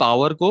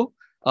Power को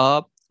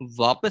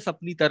वापस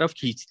अपनी तरफ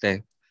खींचते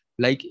हैं।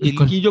 बिल्कुल।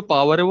 इनकी जो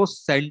पावर है वो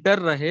सेंटर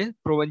रहे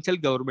प्रोविंशियल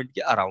गवर्नमेंट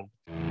के अराउंड।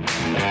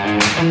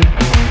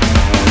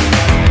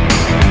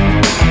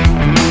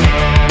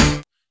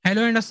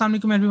 हेलो एंड अस्सलाम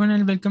वालेकुम everyone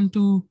and welcome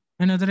to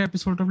another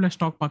episode of let's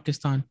talk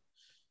Pakistan.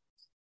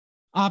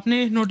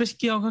 आपने नोटिस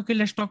किया होगा कि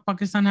let's talk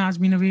Pakistan has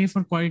been away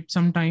for quite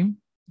some time.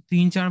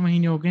 3-4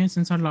 महीने हो गए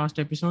सिंस आवर लास्ट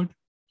एपिसोड।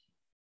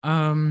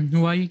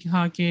 हुआ ये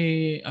था कि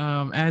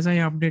as I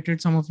updated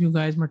some of you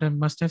guys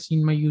must have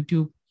seen my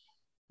YouTube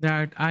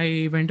that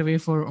I went away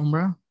for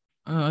Umrah,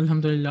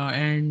 Alhamdulillah,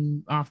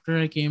 and after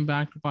I came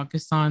back to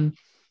Pakistan,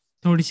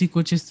 थोड़ी सी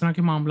कुछ इस तरह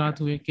के मामलात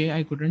हुए कि I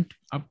couldn't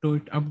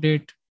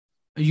update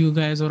you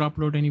guys or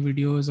upload any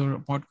videos or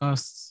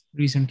podcasts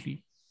recently.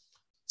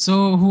 So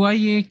हुआ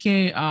ये कि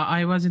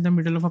I was in the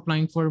middle of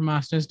applying for a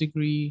master's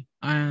degree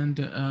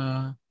and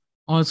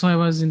also I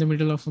was in the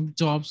middle of a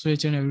job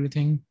switch and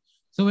everything.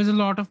 So there's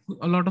a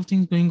lot of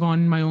things going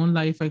on in my own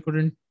life. I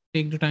couldn't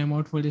take the time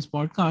out for this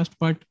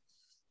podcast, but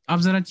अब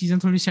ज़रा चीज़ें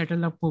थोड़ी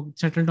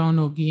settle down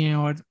हो गई हैं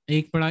और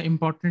एक बड़ा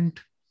इम्पोर्टेंट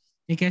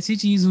एक ऐसी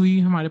चीज़ हुई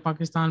हमारे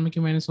पाकिस्तान में कि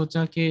मैंने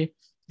सोचा कि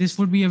this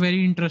would be a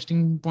very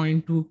interesting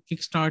point to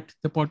kick start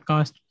the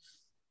podcast.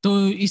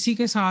 तो इसी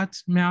के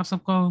साथ मैं आप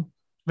सबका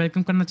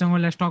वेलकम करना चाहूँगा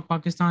लेट्स टॉक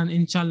पाकिस्तान।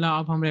 इंशाल्लाह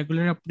अब हम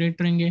रेगुलर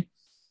अपडेट रहेंगे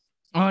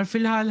और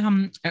फिलहाल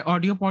हम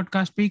ऑडियो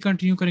पॉडकास्ट पे ही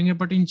कंटिन्यू करेंगे,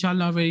 बट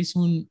इंशाल्लाह very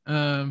soon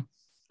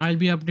I will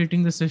be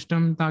updating the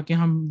system ताकि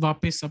हम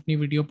वापस अपनी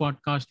वीडियो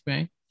पॉडकास्ट पे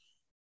आए।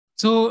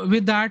 So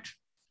with that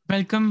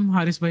welcome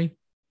Haris भाई।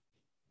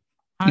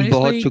 हारिस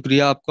बहुत भाई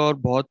शुक्रिया आपका और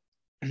बहुत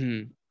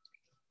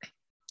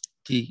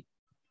जी।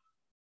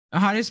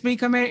 हारिस भाई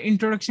का मैं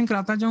इंट्रोडक्शन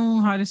कराता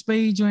जाऊँ। हारिस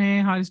भाई जो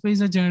है, हारिस भाई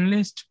is a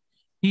journalist.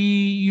 he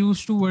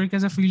used to work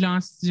as a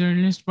freelance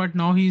journalist, but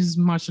now he's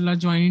mashallah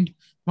joined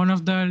one of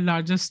the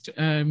largest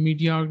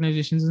media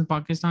organizations in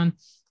Pakistan.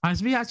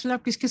 Haris भाई आजकल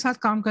आप किसके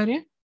साथ काम कर रहे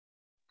हैं?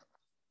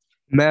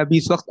 मैं अभी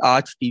इस वक्त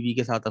आज टीवी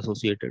के साथ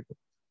एसोसिएटेड हूँ।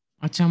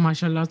 अच्छा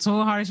माशाल्लाह। सो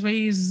हारिस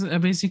भाई is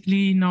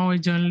basically now a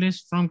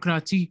journalist from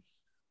Karachi.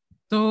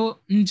 तो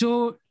जो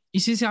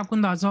इसी से आपको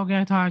अंदाजा हो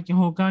गया था कि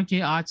होगा कि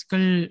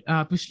आजकल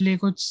पिछले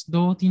कुछ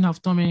 2-3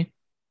 हफ्तों में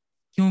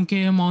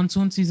क्योंकि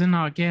मानसून सीजन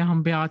आ गया,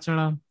 हम पे आ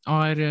चढ़ा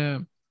और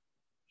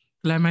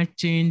क्लाइमेट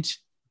चेंज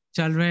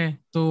चल रहा है,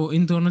 तो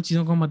इन दोनों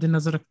चीज़ों को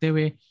मद्देनजर रखते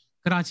हुए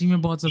कराची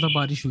में बहुत ज़्यादा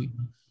बारिश हुई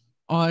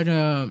और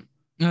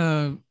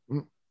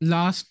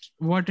last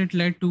what it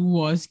led to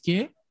was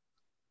के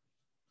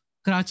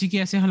कराची के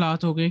ऐसे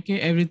हालात हो गए कि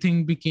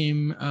एवरीथिंग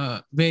बिकेम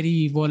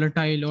वेरी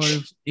वॉलेटाइल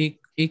और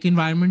एक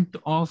इन्वायरमेंट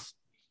ऑफ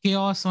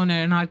केओस और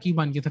एनार्की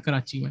बन गया था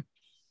कराची में।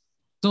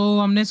 तो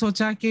हमने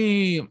सोचा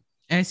कि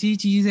ऐसी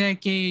चीज़ है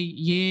कि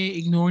ये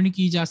इग्नोर नहीं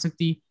की जा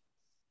सकती।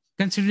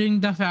 Considering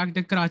the fact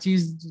that Karachi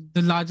is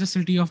the largest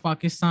city of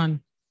Pakistan,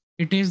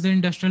 it is the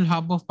industrial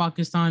hub of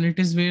Pakistan, it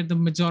is where the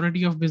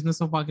majority of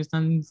business of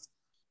Pakistan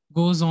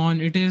goes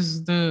on, it is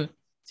the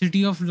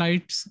city of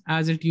lights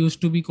as it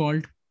used to be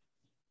called.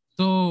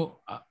 तो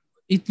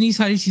इतनी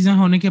सारी चीजें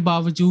होने के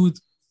बावजूद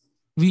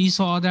we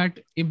saw that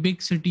a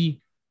big city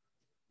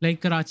like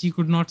Karachi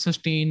could not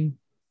sustain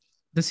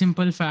the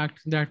simple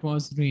fact that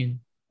was rain.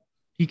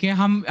 ठीक है,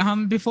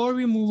 हम before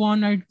we move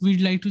on I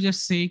would like to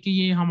just say कि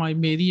ये हमारी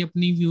मेरी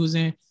अपनी व्यूज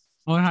हैं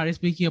और हारिस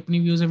भाई की अपनी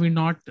व्यूज है।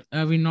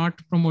 We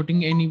not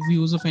promoting any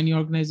views of any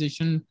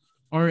organization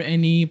और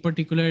any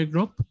particular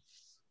group.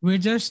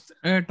 we're just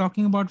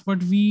talking about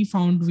what we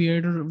found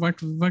weird or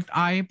what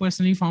I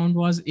personally found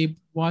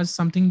was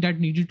something that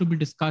needed to be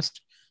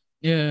discussed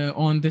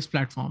on this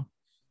platform.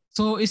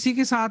 So इसी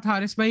के साथ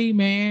हारिस भाई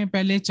मैं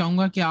पहले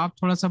चाहूंगा कि आप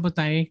थोड़ा सा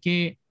बताएं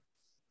कि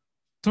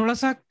थोड़ा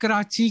सा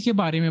कराची के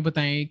बारे में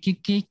बताएं कि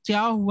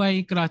क्या हुआ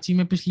है कराची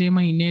में पिछले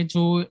महीने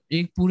जो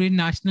एक पूरे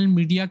नेशनल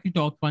मीडिया की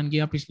टॉक बन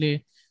गया पिछले,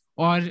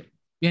 और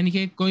यानी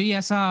कि कोई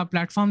ऐसा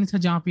प्लेटफॉर्म नहीं था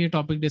जहाँ पे ये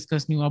टॉपिक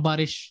डिस्कस नहीं हुआ,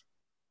 बारिश।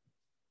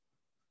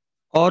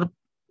 और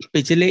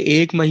पिछले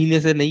एक महीने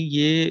से नहीं,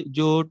 ये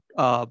जो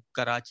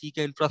कराची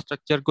के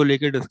इंफ्रास्ट्रक्चर को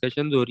लेकर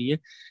डिस्कशन हो रही है,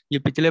 ये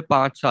पिछले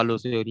 5 सालों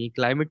से हो रही है।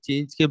 क्लाइमेट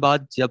चेंज के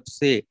बाद जब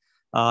से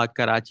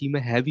कराची में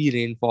हैवी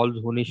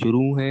रेनफॉल्स होने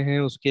शुरू हुए हैं,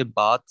 उसके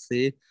बाद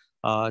से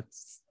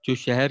जो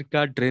शहर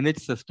का ड्रेनेज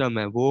सिस्टम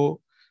है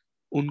वो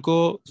उनको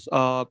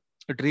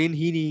ड्रेन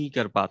ही नहीं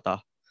कर पाता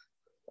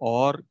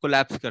और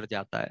कोलैप्स कर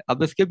जाता है।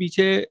 अब इसके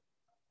पीछे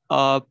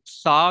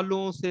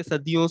सालों से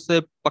सदियों से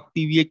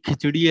पकती हुई एक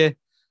खिचड़ी है,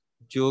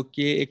 जो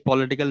कि एक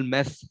पॉलिटिकल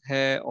मेस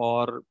है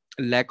और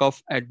लैक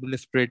ऑफ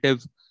एडमिनिस्ट्रेटिव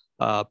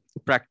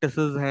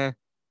प्रैक्टिसेस हैं,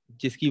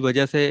 जिसकी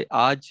वजह से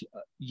आज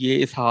ये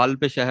इस हाल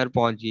पे शहर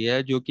पहुंची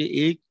है। जो कि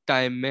एक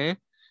टाइम में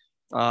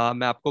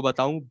मैं आपको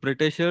बताऊं,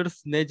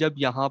 ब्रिटिशर्स ने जब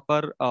यहाँ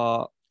पर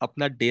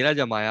अपना डेरा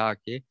जमाया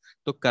आके,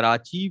 तो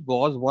Karachi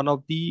was one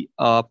of the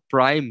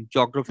prime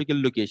geographical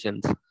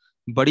locations.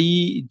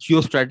 बड़ी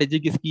जियो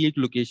स्ट्रेटेजिक इसकी एक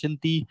लोकेशन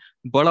थी,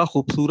 बड़ा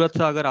खूबसूरत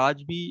सा। अगर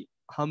आज भी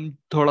हम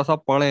थोड़ा सा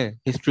पढ़ें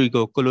हिस्ट्री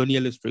को,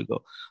 कॉलोनियल हिस्ट्री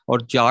को,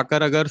 और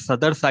जाकर अगर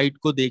सदर साइट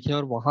को देखें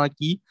और वहाँ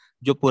की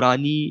जो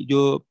पुरानी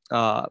जो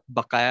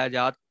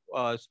बकायाजात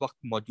इस वक्त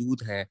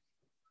मौजूद हैं,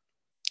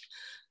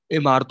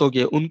 इमारतों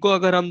के, उनको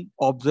अगर हम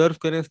ऑब्जर्व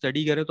करें,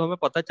 स्टडी करें, तो हमें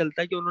पता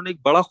चलता है कि उन्होंने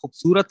एक बड़ा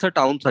खूबसूरत सा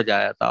टाउन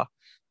सजाया था,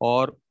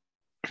 और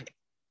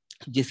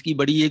जिसकी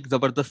बड़ी एक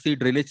जबरदस्त सी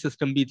ड्रेनेज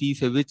सिस्टम भी थी,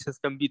 सीवेज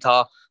सिस्टम भी था,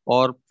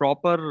 और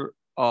प्रॉपर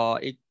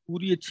एक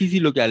पूरी अच्छी सी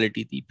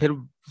लोकेलिटी थी। फिर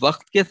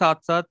वक्त के साथ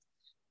साथ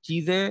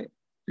चीजें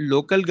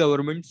लोकल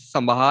गवर्नमेंट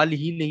संभाल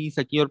ही नहीं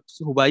सकी, और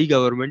सूबाई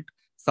गवर्नमेंट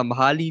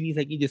संभाल ही नहीं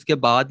सकी, जिसके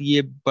बाद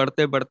ये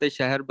बढ़ते बढ़ते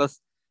शहर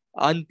बस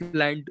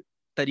अनप्लैन्ड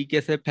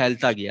तरीके से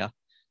फैलता गया।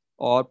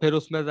 और फिर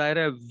उसमें जाहिर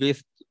है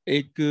वेस्ट,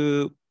 एक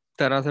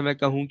तरह से मैं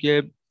कहूँ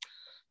कि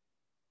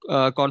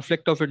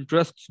कॉन्फ्लिक्ट ऑफ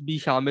इंटरेस्ट भी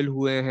शामिल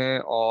हुए हैं,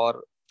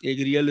 और एक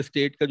रियल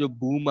एस्टेट का जो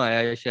बूम आया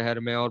है शहर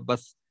में, और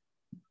बस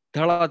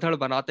धड़ाधड़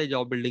बनाते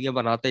जाओ, बिल्डिंगें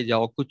बनाते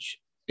जाओ। कुछ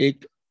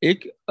एक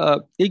एक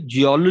एक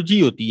जियोलॉजी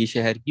होती है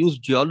शहर की, उस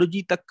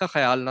जियोलॉजी तक का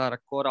ख्याल ना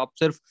रखो, और आप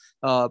सिर्फ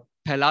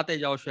फैलाते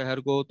जाओ शहर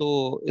को,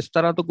 तो इस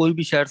तरह तो कोई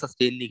भी शहर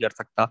सस्टेन नहीं कर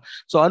सकता।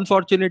 सो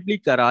अनफॉर्चुनेटली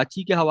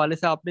कराची के हवाले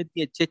से आपने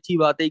इतनी अच्छी अच्छी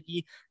बातें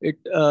की।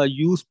 It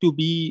use to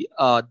be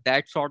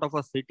that sort of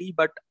a city,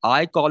 but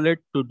I call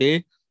it today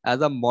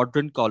as a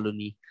modern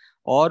colony.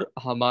 और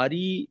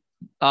हमारी,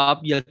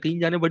 आप यकीन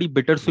जाने, बड़ी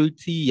बिटर स्वीट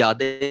सी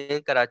यादें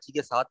हैं कराची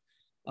के साथ।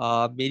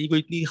 मेरी कोई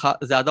इतनी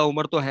ज्यादा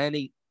उम्र तो है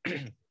नहीं,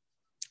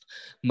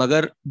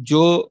 मगर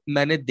जो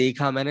मैंने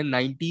देखा, मैंने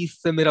 90s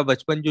से मेरा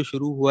बचपन जो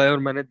शुरू हुआ है और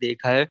मैंने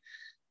देखा है,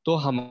 तो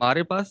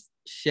हमारे पास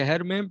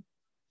शहर में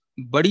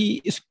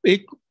बड़ी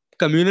एक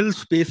कम्युनल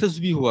स्पेसेस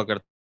भी हुआ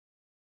करते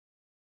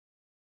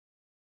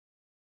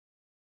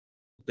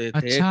थे।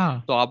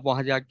 अच्छा। तो आप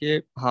वहां जाके,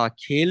 हाँ,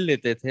 खेल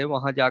लेते थे,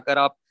 वहां जाकर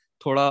आप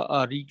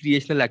थोड़ा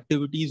रिक्रिएशनल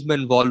एक्टिविटीज में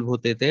इन्वॉल्व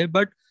होते थे।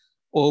 बट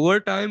ओवर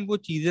टाइम वो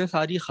चीजें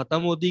सारी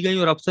खत्म होती गई,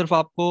 और अब सिर्फ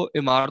आपको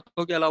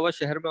इमारतों के अलावा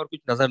शहर में और कुछ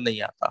नजर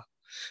नहीं आता।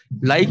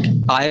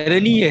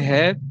 आयरनी ये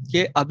है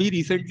कि अभी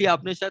रिसेंटली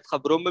आपने शायद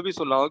खबरों में भी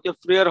सुना हो कि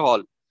Frere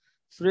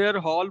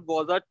Hall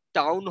was a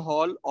town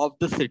hall of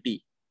the city.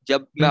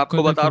 जब मैं बिल्कुल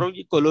आपको बता बिल्कुल। रहा हूँ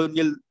कि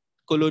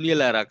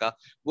कॉलोनियल एरा का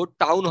वो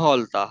टाउन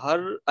हॉल था। हर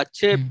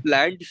अच्छे हम्म,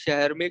 प्लान्ड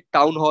शहर में एक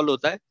टाउन हॉल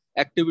होता है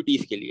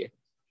एक्टिविटीज के लिए।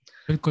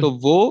 बिल्कुल। तो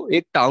वो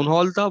एक टाउन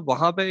हॉल था,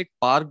 वहां पे एक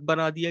पार्क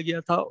बना दिया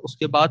गया था।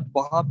 उसके बाद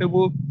वहां पे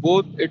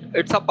वो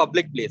it's a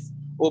public place,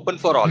 open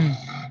for all.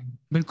 Hmm,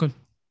 बिल्कुल।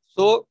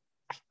 तो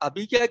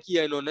अभी क्या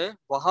किया इन्होंने,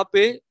 वहां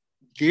पे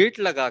गेट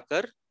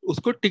लगाकर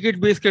उसको टिकट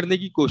बेस करने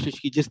की कोशिश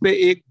की, जिसपे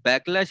एक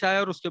बैकलैश आया,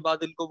 और उसके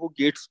बाद इनको वो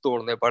गेट्स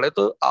तोड़ने पड़े।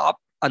 तो आप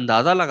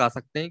अंदाजा लगा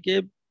सकते हैं कि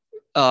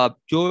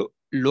जो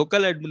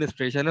लोकल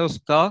एडमिनिस्ट्रेशन है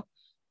उसका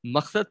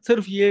मकसद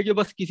सिर्फ ये है कि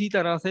बस किसी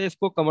तरह से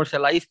इसको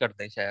कमर्शलाइज कर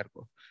दें शहर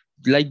को,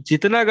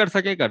 जितना कर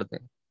सके कर दें।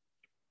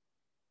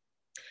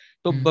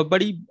 तो हम्म,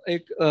 बड़ी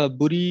एक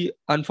बुरी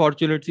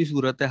अनफॉर्चुनेट सी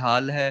सूरत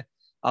हाल है।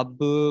 अब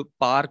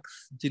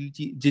पार्क्स,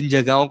 जिन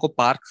जगहों को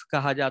पार्क्स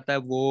कहा जाता है,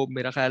 वो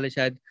मेरा ख्याल है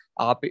शायद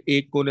आप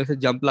एक कोने से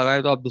जंप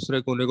लगाए तो आप दूसरे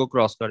कोने को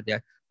क्रॉस कर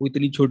जाए। वो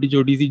इतनी छोटी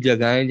छोटी सी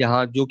जगहें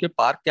जहाँ, जो कि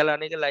पार्क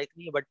कहलाने के लायक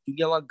नहीं है, बट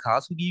क्योंकि वहाँ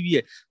घास उगी हुई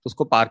है तो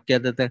उसको पार्क कह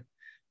देते हैं।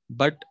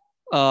 बट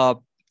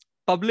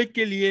पब्लिक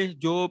के लिए,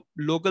 जो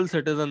लोकल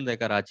सिटीजन है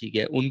कराची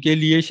के, उनके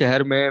लिए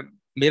शहर में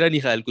मेरा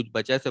नहीं ख्याल कुछ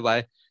बचा है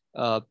सिवाय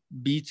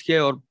बीच के,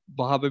 और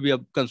वहां पे भी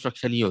अब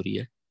कंस्ट्रक्शन ही हो रही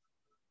है।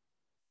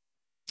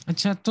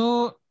 अच्छा।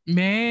 तो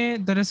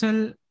मैं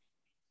दरअसल,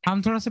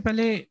 हम थोड़ा सा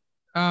पहले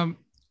अ,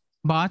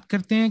 बात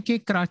करते हैं कि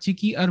कराची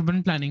की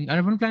अर्बन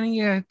प्लानिंग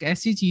एक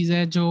ऐसी चीज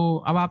है जो,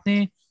 अब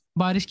आपने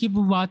बारिश की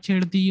भी बात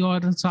छेड़ दी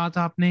और साथ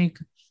आपने एक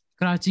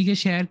कराची के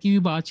शहर की भी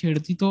बात छेड़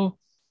दी। तो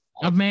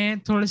अब मैं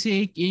थोड़े से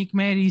एक एक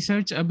मैं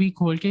रिसर्च अभी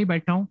खोल के ही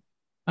बैठा हूँ।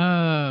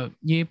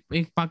 ये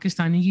एक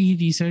पाकिस्तानी की ही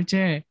रिसर्च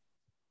है,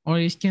 और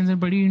इसके अंदर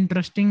बड़ी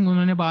इंटरेस्टिंग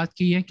उन्होंने बात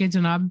की है कि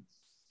जनाब,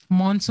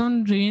 monsoon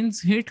rains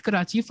hit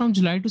Karachi from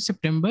July to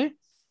September,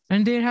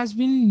 and there has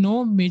been no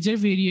major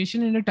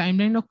variation in the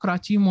timeline of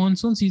Karachi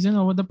monsoon season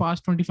over the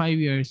past 25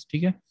 years।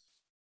 ठीक है।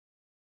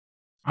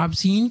 अब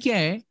सीन क्या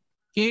है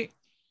कि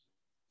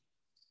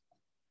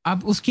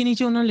अब उसके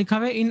नीचे उन्होंने लिखा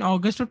हुआ है, in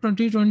August of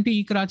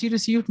 2020 Karachi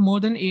received more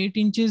than 8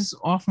 inches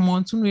of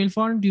monsoon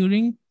rainfall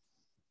during,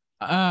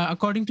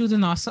 according to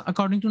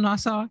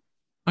NASA,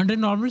 under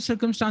normal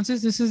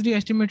circumstances this is the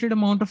estimated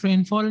amount of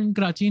rainfall in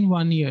Karachi in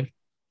 1 year।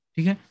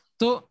 ठीक है।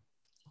 तो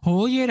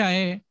हो ये रहा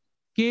है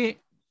कि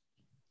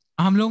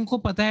हम लोगों को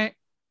पता है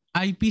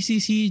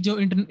आईपीसीसी, जो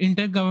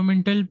inter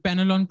governmental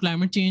panel on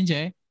climate change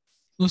है,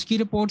 उसकी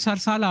रिपोर्ट्स हर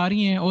साल आ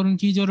रही हैं, और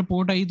उनकी जो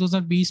रिपोर्ट आई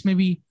 2020 में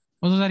भी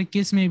और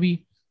 2021 में भी,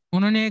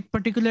 उन्होंने एक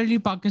पर्टिकुलरली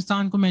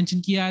पाकिस्तान को मेंशन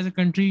किया एज अ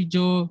कंट्री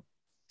जो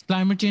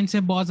क्लाइमेट चेंज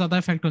से बहुत ज़्यादा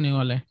इफेक्ट होने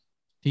वाला है।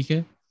 ठीक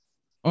है।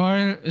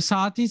 और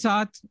साथ ही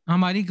साथ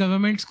हमारी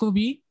गवर्नमेंट्स को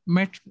भी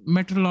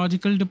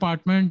मेट्रोलॉजिकल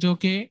डिपार्टमेंट जो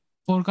कि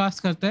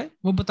फोरकास्ट करता है,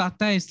 वो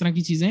बताता है इस तरह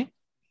की चीज़ें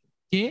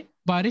कि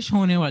बारिश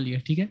होने वाली है।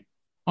 ठीक है।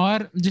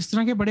 और जिस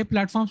तरह के बड़े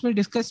प्लेटफॉर्म्स पे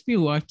डिस्कस भी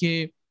हुआ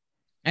कि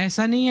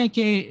ऐसा नहीं है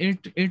कि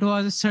it it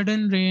was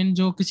sudden rain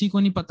जो किसी को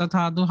नहीं पता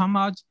था। तो हम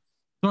आज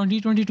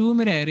 2022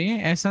 में रह रहे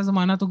हैं, ऐसा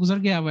जमाना तो गुजर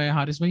गया हुआ है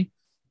हारिस भाई,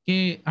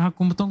 कि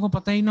हुकूमतों को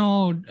पता ही ना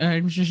हो,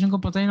 एडमिनिस्ट्रेशन को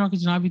पता ही ना हो कि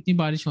जनाब इतनी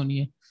बारिश होनी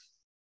है।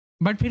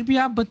 बट फिर भी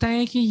आप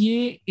बताएं कि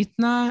ये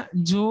इतना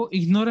जो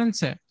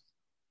इग्नोरेंस है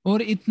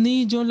और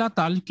इतनी जो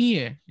लाताल्की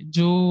है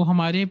जो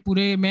हमारे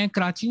पूरे, मैं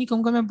कराची नहीं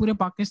कहूंगा, मैं पूरे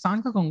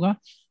पाकिस्तान का कहूंगा,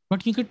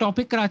 बट क्योंकि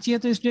टॉपिक कराची है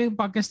तो इसलिए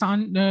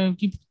पाकिस्तान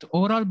की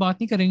ओवरऑल बात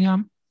नहीं करेंगे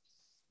हम।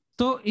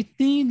 तो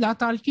इतनी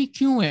लाताल्की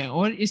क्यों है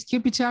और इसके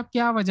पीछे आप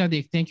क्या वजह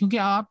देखते हैं? क्योंकि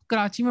आप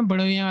कराची में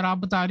बड़े हुए हैं और आप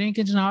बता रहे हैं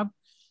कि जनाब,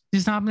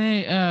 जिस तरह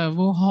आपने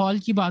वो हॉल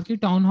की बात की,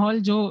 टाउन हॉल,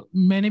 जो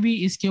मैंने भी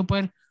इसके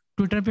ऊपर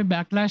ट्विटर पे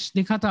बैकलैश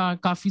देखा था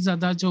काफी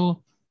ज्यादा,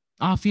 जो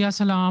आफिया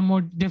सलाम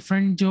और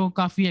डिफरेंट जो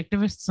काफी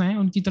एक्टिविस्ट्स हैं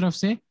उनकी तरफ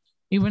से।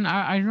 इवन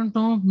आई डोंट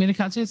नो, मेरे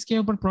ख्याल से इसके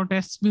ऊपर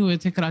प्रोटेस्ट भी हुए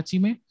थे कराची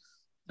में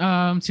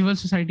सिविल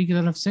सोसाइटी की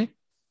तरफ से।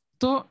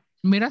 तो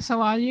मेरा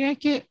सवाल ये है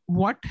कि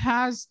what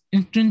has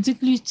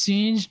intrinsically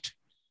changed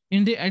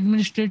in the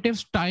administrative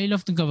style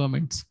of the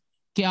governments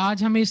कि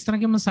आज हमें इस तरह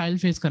के मसाइल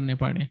फेस करने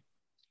पड़े?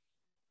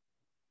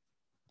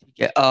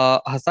 ठीक है,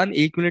 हसन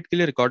 1 मिनट के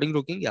लिए रिकॉर्डिंग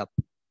रोकेंगे आप?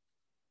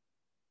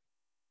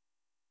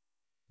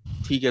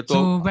 ठीक है सो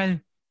तो। Well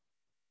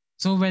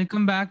so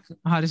welcome back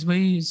Haris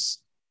भाई।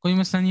 कोई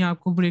मसला नहीं,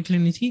 आपको ब्रेक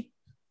लेनी थी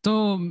तो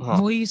हाँ,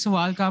 वही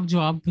सवाल का आप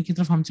जवाब की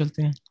तरफ हम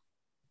चलते हैं।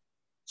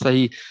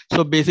 सही।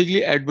 सो बेसिकली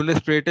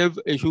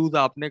एडमिनिस्ट्रेटिव इश्यूज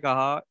आपने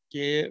कहा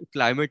कि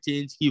क्लाइमेट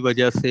चेंज की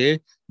वजह से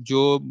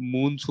जो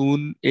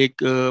मूनसून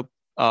एक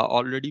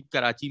ऑलरेडी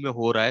कराची में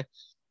हो रहा है,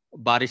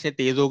 बारिशें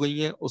तेज हो गई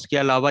हैं, उसके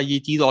अलावा ये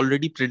चीज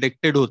ऑलरेडी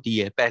प्रिडिक्टेड होती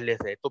है पहले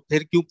से, तो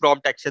फिर क्यों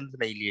प्रॉम्प्ट एक्शन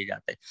नहीं लिए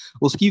जाते?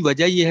 उसकी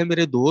वजह ये है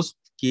मेरे दोस्त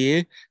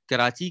कि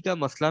कराची का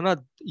मसला ना,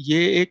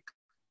 ये एक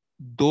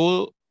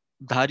दो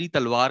धारी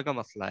तलवार का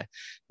मसला है।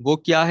 वो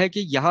क्या है कि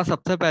यहाँ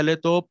सबसे पहले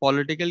तो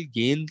पॉलिटिकल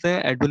गेन्स है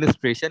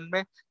एडमिनिस्ट्रेशन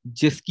में,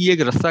 जिसकी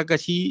एक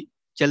रस्साकशी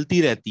चलती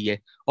रहती है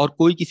और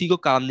कोई किसी को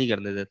काम नहीं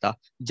करने देता।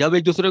 जब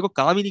एक दूसरे को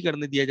काम ही नहीं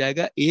करने दिया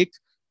जाएगा,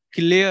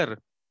 क्लियर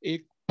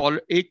एक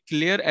एक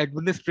क्लियर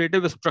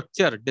एडमिनिस्ट्रेटिव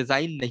स्ट्रक्चर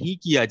डिजाइन नहीं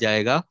किया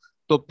जाएगा,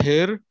 तो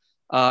फिर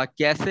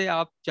कैसे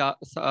आप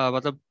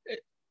मतलब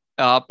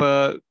आप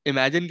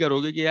इमेजिन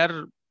करोगे कि यार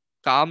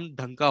काम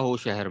ढंग का हो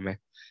शहर में?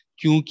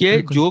 क्योंकि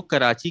बिल्कुल। जो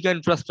कराची का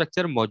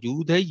इंफ्रास्ट्रक्चर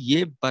मौजूद है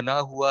ये बना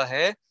हुआ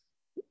है,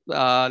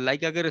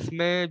 लाइक अगर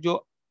इसमें जो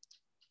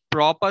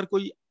प्रॉपर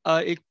कोई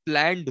एक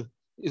प्लान्ड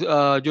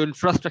जो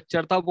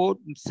इंफ्रास्ट्रक्चर था वो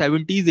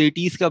 70s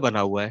 80s का बना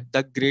हुआ है,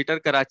 the greater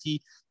Karachi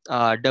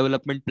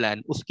development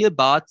plan. उसके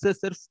बाद से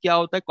सिर्फ क्या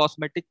होता है,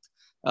 कॉस्मेटिक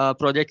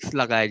प्रोजेक्ट्स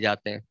लगाए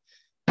जाते हैं।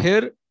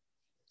 फिर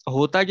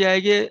होता क्या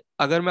है कि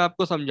अगर मैं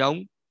आपको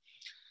समझाऊं,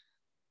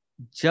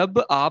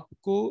 जब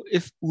आपको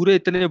इस पूरे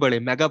इतने बड़े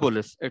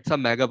मेगापोलिस, इट्स अ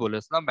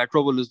मेगापोलिस ना,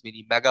 मेट्रोपोलिस भी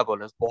नहीं,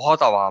 मेगापोलिस,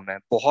 बहुत आवाम है,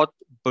 बहुत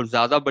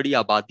ज्यादा बड़ी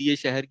आबादी है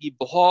शहर की,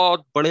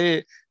 बहुत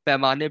बड़े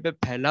पैमाने पे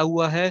फैला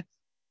हुआ है।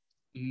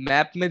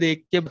 मैप में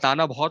देख के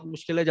बताना बहुत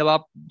मुश्किल है। जब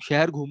आप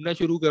शहर घूमना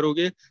शुरू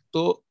करोगे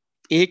तो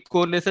एक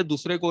कोने से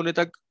दूसरे कोने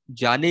तक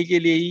जाने के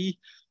लिए ही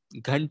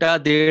घंटा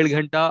 1.5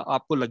 घंटा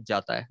आपको लग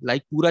जाता है।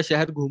 लाइक पूरा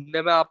शहर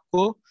घूमने में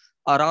आपको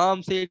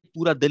आराम से एक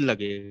पूरा दिन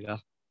लगेगा।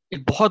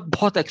 एक बहुत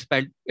बहुत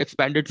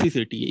एक्सपेंडेड सी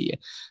सिटी है ये।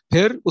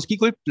 फिर उसकी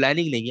कोई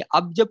प्लानिंग नहीं है।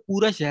 अब जब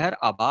पूरा शहर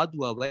आबाद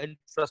हुआ है,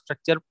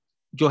 इंफ्रास्ट्रक्चर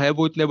जो है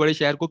वो इतने बड़े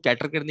शहर को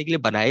कैटर करने के लिए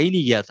बनाया ही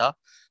नहीं गया था,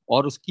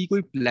 और उसकी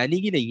कोई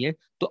प्लानिंग ही नहीं है,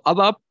 तो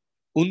अब आप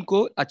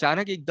उनको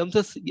अचानक एकदम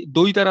से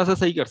दो ही तरह से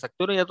सही कर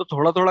सकते हो ना, या तो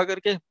थोड़ा थोड़ा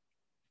करके।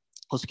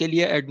 उसके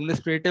लिए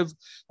एडमिनिस्ट्रेटिव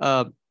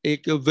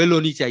एक विल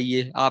होनी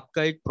चाहिए,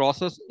 आपका एक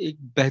प्रोसेस, एक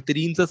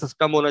बेहतरीन सा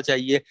सिस्टम होना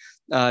चाहिए,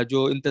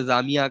 जो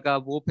इंतजामिया का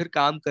वो फिर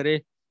काम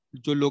करे।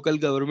 जो लोकल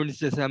गवर्नमेंट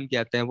जैसे हम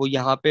कहते हैं, वो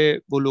यहाँ पे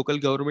वो लोकल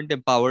गवर्नमेंट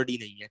एम्पावर्ड ही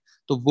नहीं है,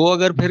 तो वो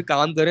अगर फिर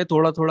काम करे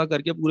थोड़ा थोड़ा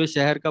करके पूरे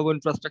शहर का वो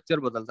इंफ्रास्ट्रक्चर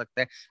बदल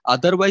सकते हैं।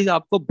 अदरवाइज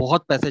आपको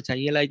बहुत पैसे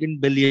चाहिए, लाइक इन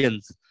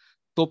बिलियंस।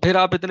 तो फिर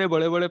आप इतने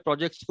बड़े बड़े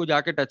प्रोजेक्ट्स को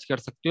जाके टच कर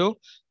सकते हो,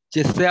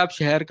 जिससे आप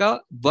शहर का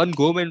वन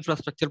गो में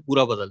इंफ्रास्ट्रक्चर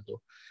पूरा बदल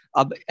दो।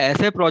 अब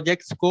ऐसे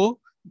प्रोजेक्ट्स को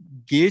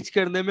गेज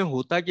करने में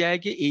होता क्या है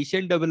कि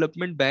एशियन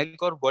डेवलपमेंट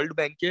बैंक और वर्ल्ड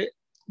बैंक के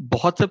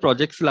बहुत से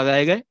प्रोजेक्ट्स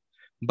लगाए गए,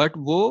 बट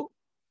वो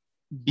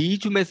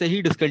बीच में से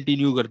ही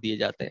डिसकंटिन्यू कर दिए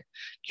जाते हैं।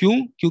 क्यों?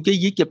 क्योंकि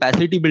ये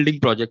कैपेसिटी बिल्डिंग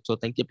प्रोजेक्ट्स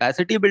होते हैं।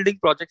 कैपेसिटी बिल्डिंग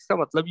प्रोजेक्ट्स का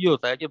मतलब ये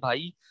होता है कि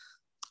भाई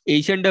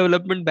एशियन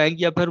डेवलपमेंट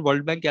बैंक या फिर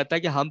वर्ल्ड बैंक कहता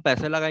है कि हम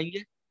पैसे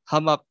लगाएंगे,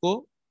 हम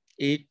आपको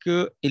एक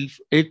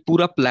एक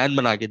पूरा प्लान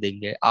बना के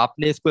देंगे,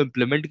 आपने इसको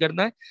इम्प्लीमेंट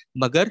करना है,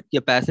 मगर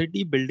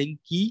कैपेसिटी बिल्डिंग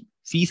की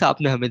फीस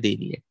आपने हमें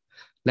देनी है।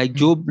 लाइक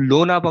जो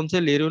लोन आप हमसे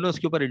ले रहे हो ना,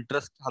 उसके ऊपर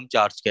इंटरेस्ट हम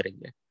चार्ज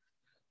करेंगे।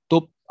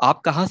 तो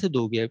आप कहाँ से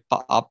दोगे?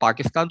 आप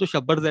पाकिस्तान तो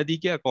शब्बरजैदी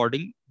के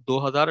अकॉर्डिंग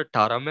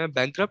 2018 में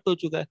बैंकरप्ट हो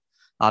चुका है।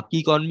 आपकी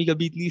इकोनॉमी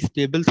कभी इतनी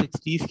स्टेबल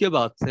 60s के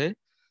बाद से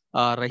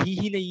रही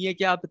ही नहीं है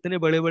कि आप इतने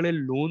बड़े बड़े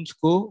लोन्स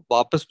को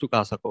वापस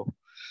चुका सको।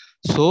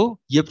 ये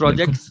बिल्कुल।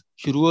 प्रोजेक्ट्स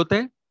शुरू होते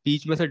हैं,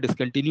 बीच में से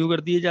डिसकंटिन्यू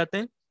कर दिए जाते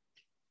हैं।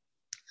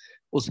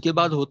 उसके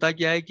बाद होता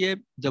क्या है कि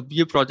जब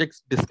ये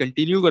प्रोजेक्ट्स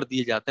डिसकंटिन्यू कर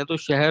दिए जाते हैं तो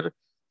शहर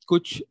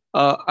कुछ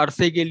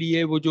अरसे के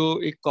लिए वो जो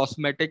एक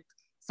कॉस्मेटिक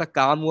सा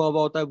काम हुआ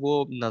हुआ होता है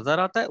वो नजर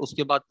आता है,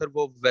 उसके बाद फिर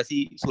वो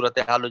वैसी सूरत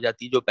हाल हो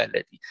जाती है जो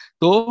पहले थी।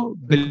 तो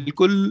बिल्कुल।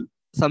 बिल्कुल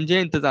समझे,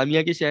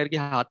 इंतजामिया के शहर के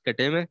हाथ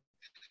कटे में,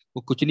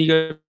 वो कुछ नहीं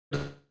कर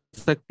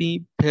सकती।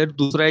 फिर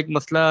दूसरा एक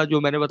मसला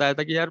जो मैंने बताया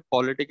था कि यार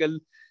पॉलिटिकल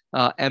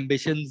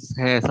एम्बिशंस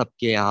हैं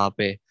सबके यहाँ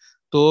पे।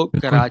 तो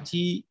बिल्कुल।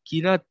 कराची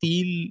की ना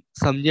तीन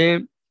समझे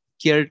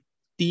केयर,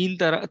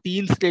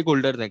 तीन स्टेक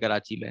होल्डर्स हैं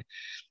कराची में।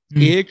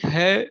 हम्म। एक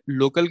है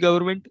लोकल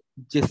गवर्नमेंट,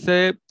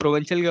 जिससे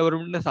प्रोविंशियल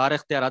गवर्नमेंट ने सारे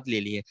इख्तियारात ले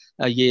लिए।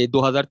 ये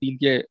 2003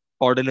 के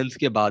ऑर्डिनेंस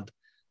के बाद।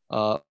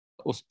 अ,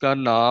 उसका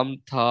नाम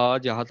था,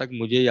 जहां तक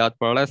मुझे याद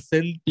पड़ रहा है,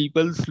 Sindh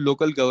peoples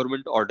local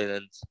government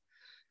ordinance.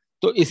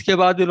 तो इसके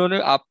बाद इन्होंने,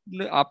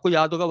 आपको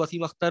याद होगा,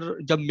 वसीम अख्तर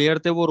जब मेयर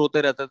थे वो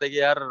रोते रहते थे कि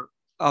यार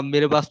अब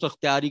मेरे पास तो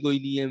इख्तियार ही कोई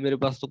नहीं है, मेरे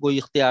पास तो कोई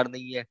इख्तियार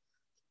नहीं है।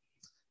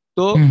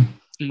 तो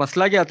हम्म।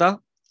 मसला क्या था,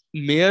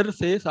 मेयर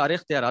से सारे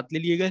इख्तियारात ले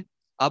लिए गए।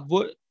 अब वो,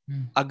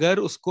 हम्म। अगर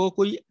उसको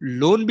कोई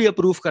लोन भी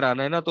अप्रूव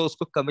कराना है ना, तो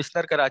उसको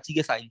कमिश्नर कराची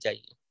के साइन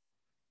चाहिए।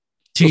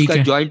 उसका ठीक एक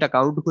है। जॉइंट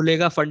अकाउंट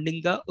खुलेगा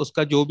फंडिंग का,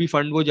 उसका जो भी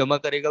फंड वो जमा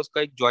करेगा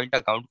उसका एक जॉइंट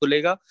अकाउंट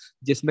खुलेगा,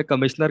 जिसमें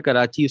कमिश्नर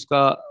कराची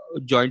उसका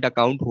जॉइंट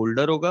अकाउंट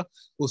होल्डर होगा।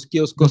 उसके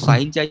उसको बिल्कुल।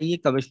 साइन चाहिए।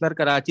 कमिश्नर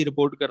कराची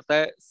रिपोर्ट करता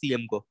है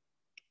सीएम को,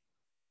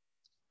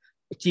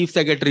 चीफ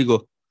सेक्रेटरी को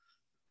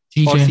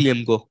ठीक और है।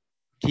 सीएम को।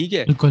 ठीक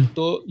है। बिल्कुल।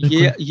 तो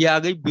बिल्कुल। ये आ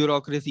गई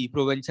ब्यूरोक्रेसी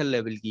प्रोविंशियल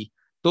लेवल की।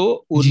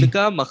 तो जी।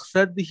 उनका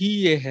मकसद ही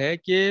ये है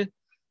कि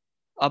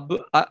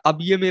अब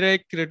ये मेरा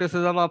एक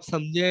क्रिटिसिज्म आप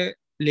समझे,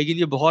 लेकिन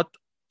ये बहुत,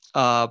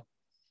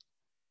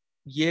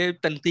 ये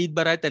तनकीद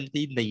बराए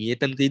तनकीद नहीं है,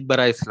 तनकीद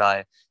बराए इसलाह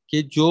है,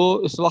 कि जो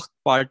इस वक्त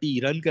पार्टी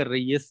रन कर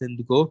रही है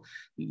सिंध को,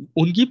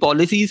 उनकी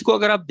पॉलिसीज को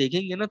अगर आप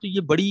देखेंगे ना, तो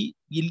ये बड़ी,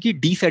 इनकी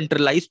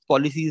डिसेंट्रलाइज्ड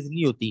पॉलिसीज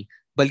नहीं होती,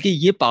 बल्कि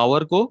ये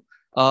पावर को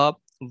आ,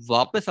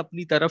 वापस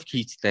अपनी तरफ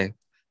खींचते हैं।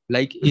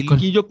 लाइक बिल्कुल।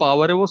 इनकी जो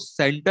पावर है वो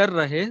सेंटर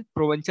रहे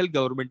प्रोविंशियल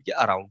गवर्नमेंट के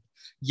अराउंड,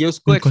 ये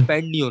उसको बिल्कुल।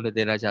 एक्सपेंड नहीं होने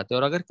देना चाहते।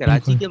 और अगर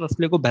कराची बिल्कुल। के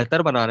मसले को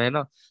बेहतर बनाना है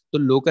ना, तो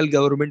लोकल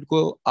गवर्नमेंट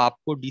को,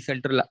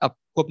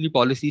 आपको अपनी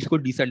पॉलिसीज को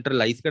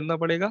डिसेंट्रलाइज करना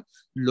पड़ेगा,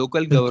 लोकल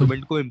बिल्कुल।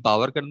 गवर्नमेंट को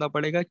एम्पावर करना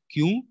पड़ेगा।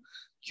 क्यों?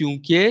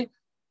 क्योंकि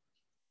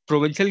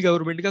प्रोविंशियल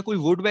गवर्नमेंट का कोई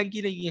वोट बैंक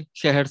ही नहीं है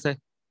शहर से।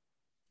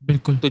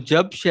 बिल्कुल। तो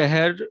जब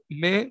शहर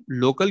में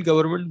लोकल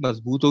गवर्नमेंट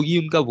मजबूत होगी,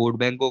 उनका वोट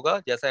बैंक होगा,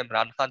 जैसा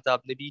इमरान खान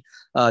साहब ने भी,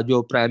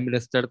 जो प्राइम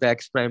मिनिस्टर थे,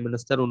 एक्स प्राइम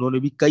मिनिस्टर, उन्होंने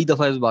भी कई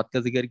दफा इस बात का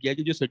जिक्र किया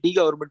कि जो सिटी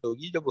गवर्नमेंट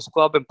होगी, जब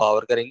उसको आप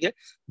एम्पावर करेंगे,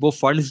 वो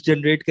फंड्स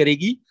जनरेट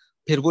करेगी,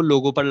 फिर वो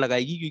लोगों पर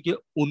लगाएगी, क्योंकि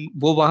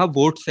वो वहां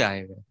वोट से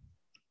आए हुए हैं।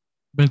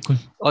 बिल्कुल।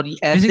 और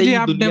ऐसे बेसिकली ही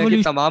आप दुनिया के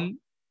डेवोल्यूशन। तमाम,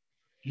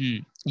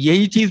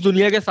 यही चीज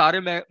दुनिया के सारे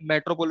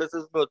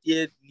मेट्रोपोलिसेस में होती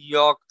है,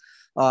 न्यूयॉर्क,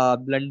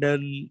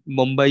 लंदन,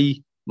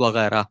 मुंबई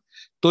वगैरह।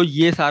 तो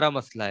ये सारा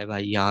मसला है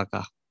भाई यहाँ का।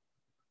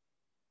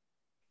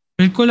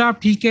 बिल्कुल आप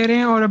ठीक कह रहे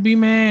हैं। और अभी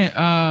मैं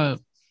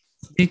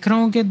देख रहा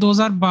हूँ कि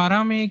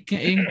 2012 में एक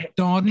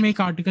डॉन में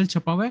एक आर्टिकल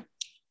छपा हुआ है,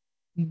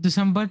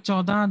 दिसंबर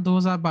 14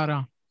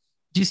 2012,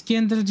 जिसके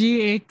अंदर जी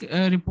एक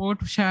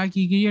रिपोर्ट शाया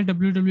की गई है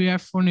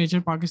WWF फॉर नेचर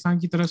पाकिस्तान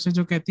की तरफ से,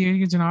 जो कहती है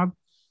कि जनाब,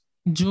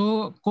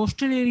 जो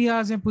कोस्टल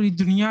एरियाज हैं पूरी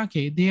दुनिया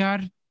के, they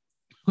are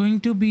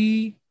going to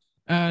be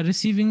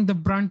receiving the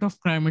Brunt of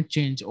climate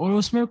change. और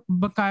उसमें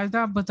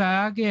बकायदा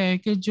बताया गया है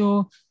कि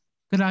जो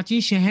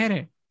कराची शहर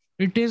है,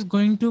 it is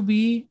going to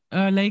be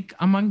like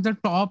among the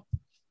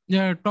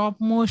top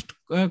most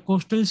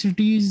coastal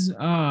cities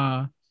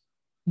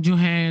जो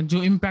हैं,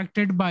 जो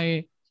इम्पैक्टेड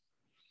बाय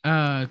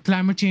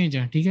क्लाइमेट चेंज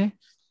है। ठीक है।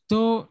 तो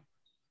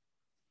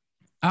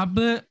अब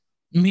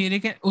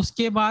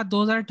उसके बाद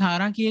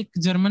 2018 की एक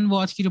जर्मन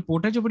वॉच की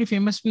रिपोर्ट है जो बड़ी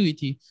फेमस भी हुई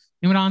थी,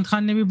 इमरान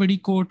खान ने भी बड़ी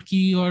कोट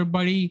की, और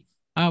बड़ी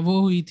वो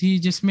हुई थी,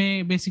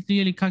 जिसमें बेसिकली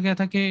ये लिखा गया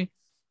था कि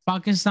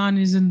Pakistan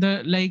is in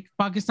the like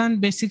Pakistan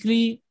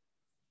basically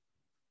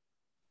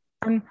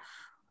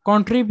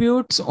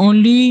contributes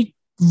only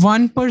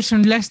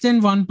 1%, less than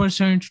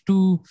 1%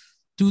 to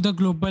the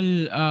global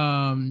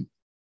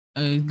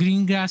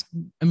greenhouse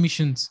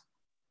emissions.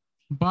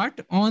 But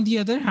on the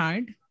other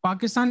hand,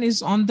 Pakistan is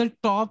on the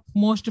top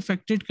most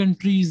affected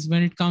countries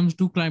when it comes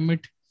to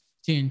climate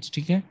change.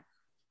 ठीक है।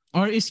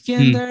 और इसके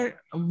हम्म। अंदर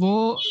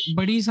वो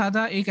बड़ी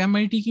सादा एक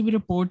MIT की भी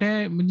रिपोर्ट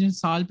है, मुझे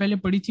साल पहले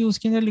पढ़ी थी,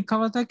 उसके अंदर लिखा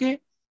हुआ था कि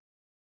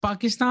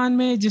पाकिस्तान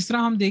में जिस तरह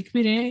हम देख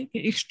भी रहे हैं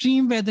कि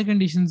एक्सट्रीम वेदर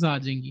कंडीशंस आ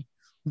जाएंगी,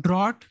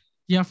 ड्रॉट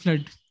या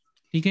फ्लड।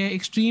 ठीक है।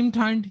 एक्सट्रीम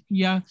ठंड,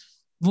 या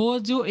वो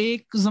जो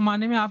एक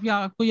जमाने में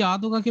आपको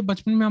याद होगा कि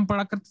बचपन में हम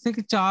पढ़ा करते थे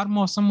कि 4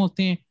 मौसम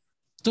होते हैं।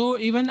 तो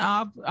इवन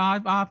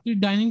आपकी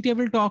डाइनिंग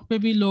टेबल टॉक पे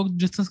भी लोग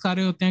डिस्कस कर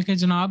रहे होते हैं कि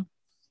जनाब,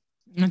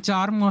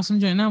 4 मौसम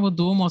जो है ना, वो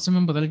 2 मौसम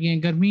में बदल गए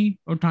हैं, गर्मी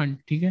और ठंड।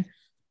 ठीक है।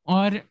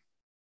 और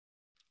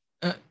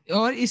अ,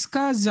 और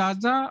इसका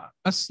ज्यादा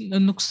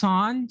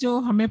नुकसान जो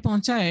हमें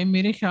पहुंचा है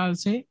मेरे ख्याल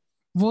से,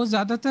 वो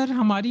ज्यादातर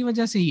हमारी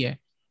वजह से ही है।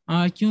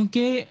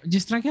 क्योंकि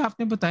जिस तरह कि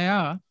आपने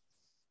बताया,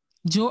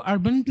 जो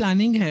अर्बन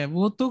प्लानिंग है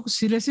वो तो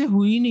सिरे से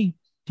हुई नहीं।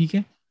 ठीक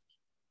है।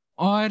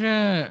 और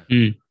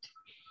हम्म।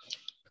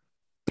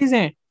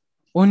 चीजें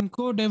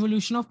उनको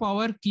डेवोल्यूशन ऑफ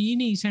पावर की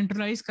नहीं,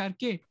 सेंट्रलाइज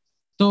करके,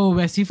 तो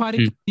वैसे ही फारिग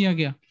हम्म। कर दिया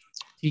गया।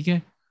 ठीक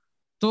है।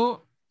 तो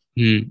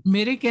हम्म।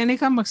 मेरे कहने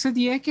का मकसद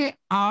ये है कि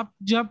आप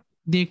जब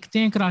देखते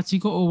हैं कराची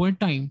को ओवर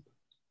टाइम,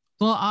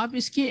 तो आप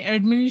इसके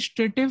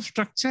एडमिनिस्ट्रेटिव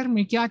स्ट्रक्चर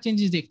में क्या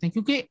चेंजेस देखते हैं?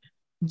 क्योंकि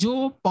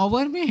जो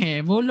पावर में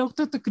है वो लोग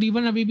तो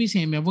तकरीबन अभी भी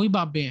सेम है, वही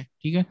बाबे हैं।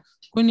 ठीक है।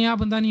 कोई नया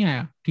बंदा नहीं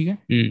आया। ठीक है।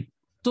 हम्म।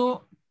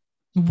 तो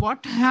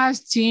व्हाट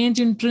हैज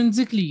चेंज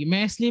इंट्रिंसिकली,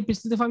 मैं इसलिए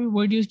पिछली दफा भी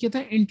वर्ड यूज किया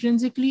था,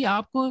 इंट्रिंसिकली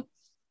आपको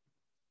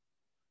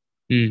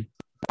हम्म।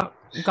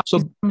 सो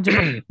काफी जब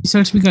आप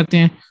रिसर्च भी करते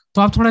हैं,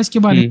 तो आप थोड़ा इसके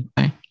बारे में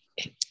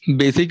बताएं।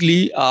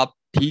 बेसिकली आप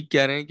ठीक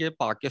कह रहे हैं कि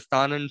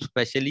Pakistan and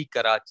specially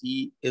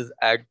Karachi is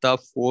at the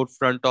four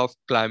front of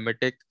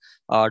climatic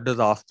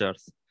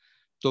disasters.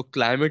 तो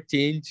क्लाइमेट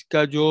चेंज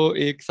का जो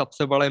एक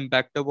सबसे बड़ा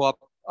इम्पैक्ट है वो आप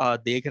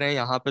देख रहे हैं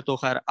यहाँ पे, तो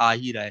खैर आ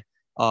ही रहा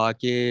है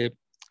कि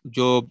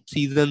जो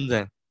सीजन्स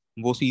हैं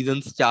वो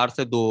सीजन्स 4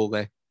 से 2 हो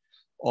गए।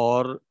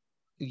 और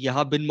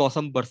यहाँ बिन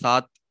मौसम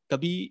बरसात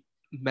कभी,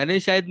 मैंने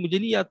शायद, मुझे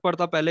नहीं याद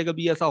पड़ता पहले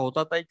कभी ऐसा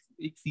होता था,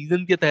 एक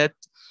सीजन के तहत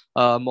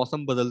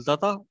मौसम बदलता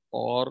था।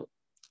 और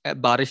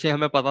बारिशें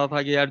हमें पता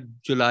था कि यार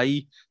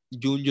जुलाई,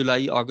 जून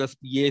जुलाई अगस्त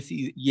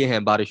ये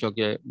हैं बारिशों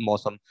के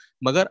मौसम।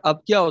 मगर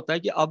अब क्या होता है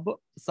कि अब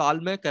साल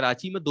में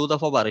कराची में 2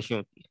 दफा बारिशें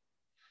होती हैं।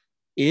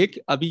 एक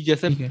अभी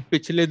जैसे ठीक है।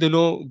 पिछले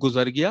दिनों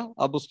गुजर गया,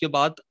 अब उसके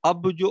बाद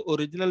अब जो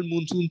ओरिजिनल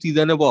मानसून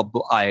सीजन है वो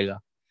अब आएगा,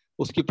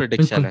 उसकी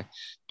प्रिडिक्शन बिल्कुल। है।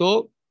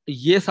 तो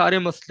ये सारे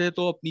मसले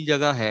तो अपनी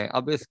जगह हैं।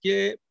 अब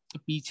इसके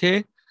पीछे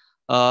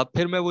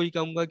फिर मैं वही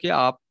कहूंगा कि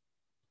आप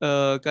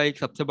का एक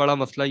सबसे बड़ा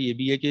मसला ये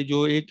भी है कि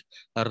जो एक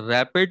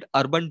रैपिड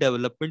अर्बन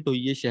डेवलपमेंट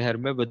हुई है शहर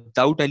में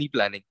विदाउट एनी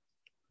प्लानिंग।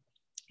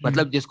 हम्म।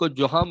 मतलब जिसको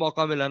जहां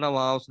मौका मिला ना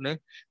वहां उसने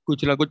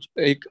कुछ ना कुछ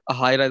एक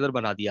हाई राइजर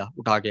बना दिया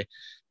उठा के।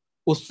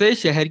 उससे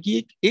शहर की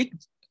एक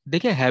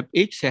देखिए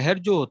एक शहर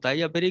जो होता है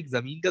या फिर एक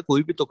जमीन का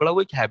कोई भी टुकड़ा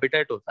वो एक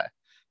हैबिटेट होता है,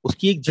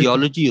 उसकी एक बिल्कुल।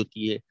 जियोलॉजी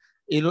होती है।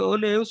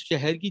 इन्होंने उस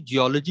शहर की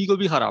जियोलॉजी को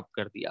भी खराब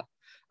कर दिया।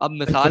 अब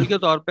मिसाल बिल्कुल।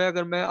 के तौर पे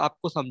अगर मैं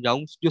आपको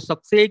समझाऊं, जो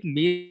सबसे एक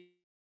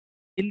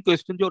मेन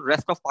क्वेश्चन जो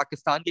रेस्ट ऑफ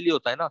पाकिस्तान के लिए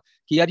होता है ना,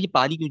 कि यार ये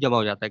पानी क्यों जमा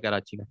हो जाता है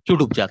कराची में, क्यों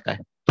डूब जाता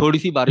है, थोड़ी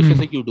सी बारिशों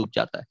हम्म। से क्यों डूब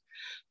जाता है।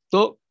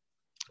 तो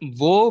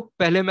वो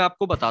पहले मैं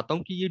आपको बताता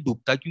हूँ कि ये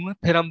डूबता क्यों है,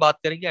 फिर हम बात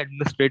करेंगे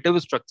एडमिनिस्ट्रेटिव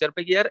स्ट्रक्चर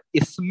पे कि यार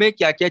इसमें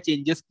क्या क्या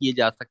चेंजेस किए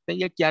जा सकते हैं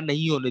या क्या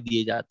नहीं होने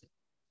दिए जाते।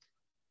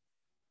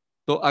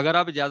 तो अगर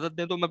आप इजाजत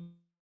दें तो मैं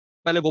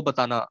पहले वो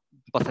बताना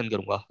पसंद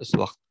करूंगा इस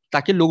वक्त,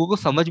 ताकि लोगों को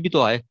समझ भी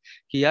तो आए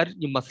कि यार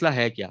ये मसला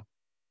है क्या।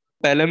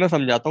 पहले मैं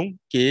समझाता हूँ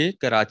कि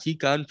कराची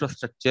का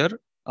इंफ्रास्ट्रक्चर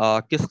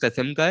किस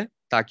किस्म का है,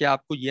 ताकि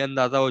आपको ये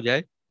अंदाजा हो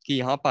जाए कि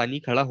यहाँ पानी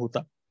खड़ा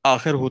होता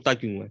आखिर होता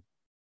क्यों है।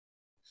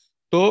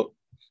 तो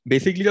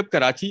बेसिकली जब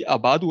कराची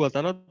आबाद हुआ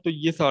था ना, तो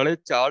ये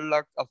 4.5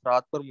 लाख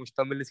अफराद पर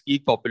मुश्तमिल इसकी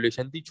एक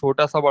पॉपुलेशन थी।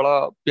 छोटा सा बड़ा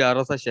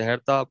प्यारा सा शहर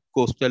था,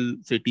 कोस्टल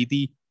सिटी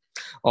थी।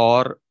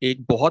 और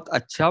एक बहुत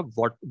अच्छा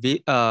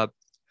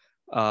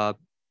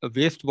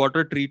वेस्ट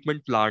वाटर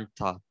ट्रीटमेंट प्लांट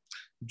था,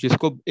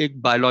 जिसको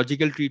एक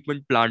बायोलॉजिकल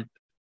ट्रीटमेंट प्लांट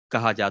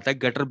कहा जाता है,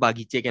 गटर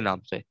बागीचे के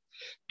नाम से।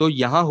 तो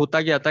यहाँ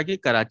होता क्या था कि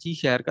कराची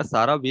शहर का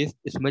सारा वेस्ट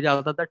इसमें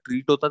जाता था,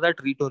 ट्रीट होता था,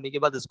 ट्रीट होने के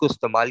बाद इसको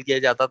इस्तेमाल किया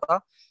जाता था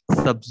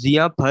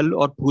सब्जियां, फल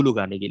और फूल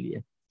उगाने के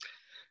लिए।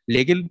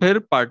 लेकिन फिर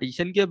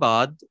पार्टीशन के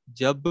बाद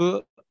जब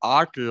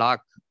 8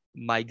 लाख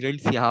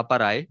माइग्रेंट्स यहाँ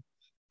पर आए,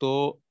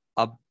 तो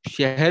अब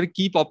शहर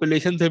की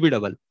पॉपुलेशन से भी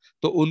डबल।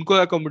 तो उनको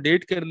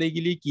अकोमोडेट करने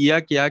के लिए किया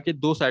क्या कि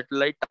 2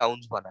 सैटेलाइट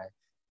टाउन्स बनाए,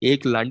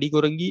 एक लांडी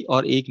कोरंगी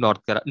और एक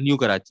न्यू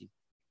कराची।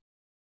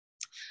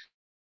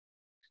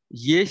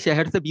 ये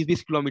शहर से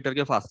 20-20 किलोमीटर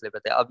के फासले पे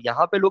थे। अब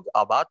यहाँ पे लोग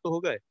आबाद तो हो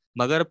गए,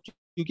 मगर अब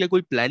क्योंकि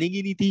कोई प्लानिंग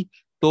ही नहीं थी,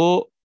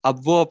 तो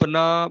अब वो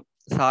अपना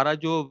सारा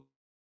जो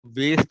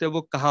वेस्ट है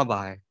वो कहाँ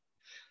बहाए।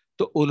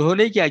 तो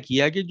उन्होंने क्या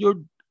किया कि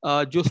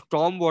जो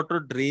स्टॉर्म वाटर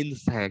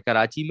ड्रेन्स हैं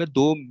कराची में,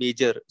 2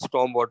 मेजर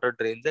स्टॉर्म वाटर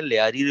ड्रेन्स हैं,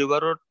 लियारी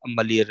रिवर और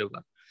अम्बलियर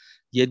रिवर।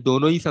 ये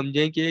दोनों ही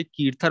समझें कि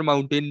कीर्थर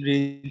माउंटेन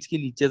रेंज के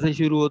नीचे से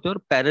शुरू होते हैं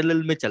और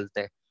पैरेलल में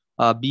चलते हैं,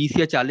 20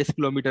 या 40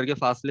 किलोमीटर के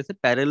फासले से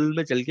पैरेलल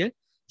में चल के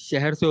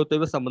शहर से होते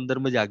हुए समंदर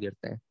में जा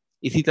गिरते हैं।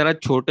 इसी तरह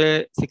छोटे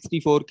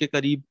 64 के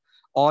करीब,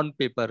 ऑन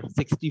पेपर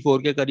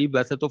 64 के करीब,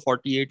 वैसे तो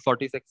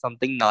 48-46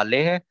 समथिंग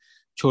नाले हैं,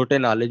 छोटे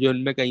नाले, जो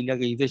इनमें कहीं ना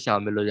कहीं से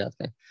शामिल हो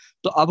जाते हैं।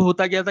 तो अब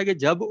होता क्या था कि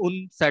जब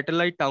उन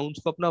सैटेलाइट टाउन्स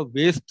को अपना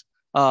वेस्ट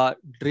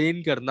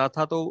ड्रेन करना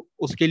था, तो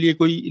उसके लिए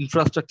कोई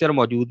इंफ्रास्ट्रक्चर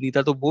मौजूद नहीं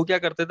था। तो वो क्या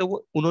करते थे,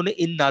 वो उन्होंने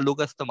इन नालों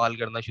का इस्तेमाल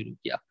करना शुरू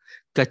किया।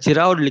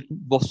 कचरा और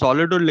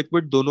सॉलिड और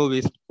लिक्विड दोनों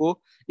वेस्ट को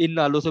इन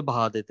नालों से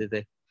बहा देते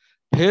थे।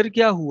 फिर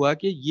क्या हुआ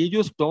कि ये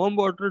जो स्टॉर्म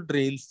वाटर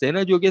ड्रेन्स थे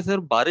ना, जो कि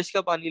सिर्फ बारिश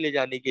का पानी ले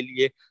जाने के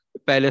लिए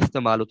पहले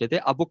इस्तेमाल होते थे,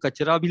 अब वो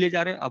कचरा भी ले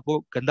जा रहे हैं, अब वो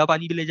गंदा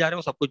पानी भी ले जा रहे हैं,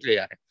 वो सब कुछ ले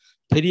जा रहे हैं।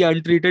 फिर ये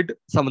अनट्रीटेड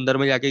समंदर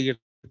में जाके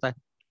गिरता है।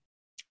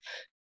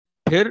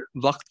 फिर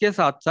वक्त के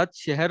साथ साथ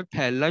शहर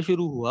फैलना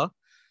शुरू हुआ,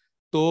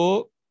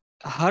 तो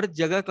हर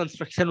जगह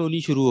कंस्ट्रक्शन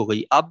होनी शुरू हो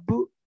गई।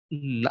 अब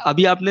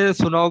अभी आपने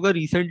सुना होगा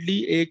रिसेंटली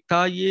एक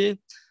था ये,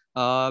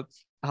 आ,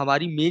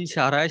 हमारी मेन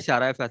शाहरा है,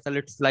 Shahrah Faisal,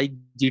 it's like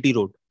GT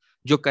road,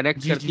 जो कनेक्ट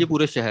जी करती जी। है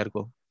पूरे शहर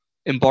को।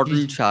 जी इम्पोर्टेंट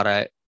जी। शाहरा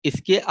है।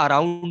 इसके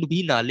अराउंड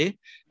भी नाले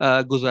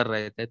गुजर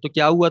रहे थे। तो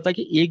क्या हुआ था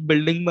कि एक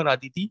बिल्डिंग बना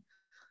दी थी,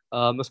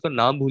 मैं उसका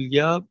नाम भूल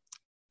गया,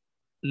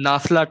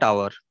 नासला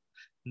टावर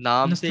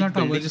नाम से नस्ला एक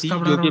टावर बिल्डिंग थी, जिसका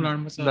बड़ा जो कि रोल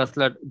मचा।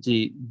 नस्ला,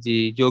 जी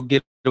जी, जो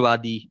गिरवा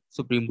दी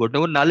सुप्रीम कोर्ट ने,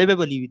 वो नाले पे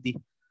बनी हुई थी।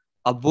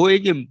 अब वो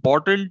एक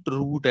इम्पोर्टेंट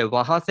रूट है,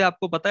 वहां से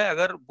आपको पता है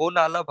अगर वो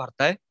नाला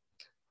भरता है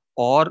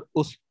और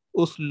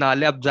उस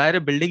नाले, अब जाहिर है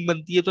बिल्डिंग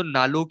बनती है तो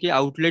नालों के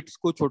आउटलेट्स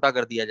को छोटा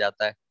कर दिया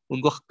जाता है,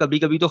 उनको कभी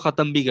कभी तो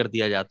खत्म भी कर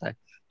दिया जाता है।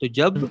 तो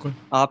जब बिल्कुल।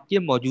 आपके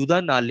मौजूदा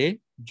नाले,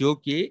 जो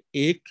कि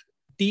एक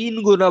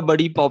 3 गुना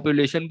बड़ी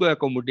पॉपुलेशन को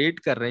एकोमोडेट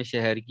कर रहे हैं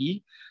शहर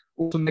की,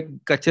 उसमें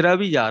कचरा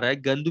भी जा रहा है,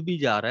 गंद भी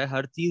जा रहा है,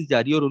 हर चीज जा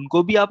रही है, और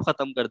उनको भी आप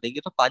खत्म कर देंगे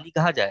तो पानी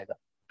कहाँ जाएगा?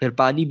 फिर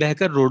पानी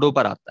बहकर रोडों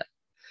पर आता है,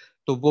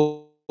 तो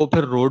वो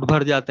फिर रोड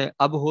भर जाते हैं।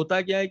 अब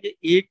होता क्या है कि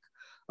एक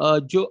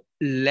जो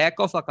लैक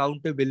ऑफ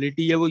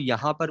अकाउंटेबिलिटी है वो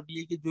यहाँ पर भी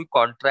है कि जो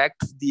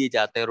कॉन्ट्रैक्ट्स दिए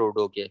जाते हैं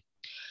रोडों के,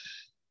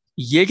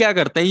 ये क्या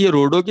करते हैं, ये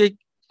रोडों के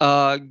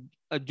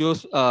जो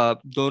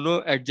दोनों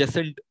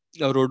एडजेसेंट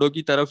रोडों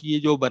की तरफ ये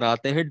जो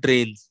बनाते हैं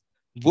ड्रेन्स,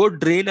 वो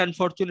ड्रेन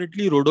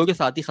अनफॉर्चुनेटली रोडों के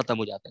साथ ही खत्म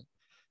हो जाते हैं।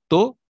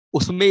 तो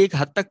उसमें एक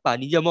हद तक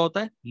पानी जमा होता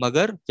है,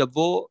 मगर जब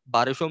वो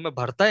बारिशों में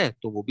भरता है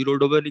तो वो भी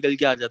रोडों पर निकल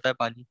के आ जाता है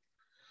पानी।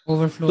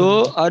 ओवरफ्लो हो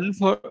तो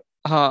जाता है।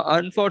 हाँ,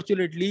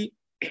 अनफॉर्चुनेटली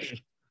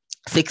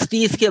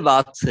 60s के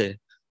बाद से,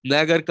 मैं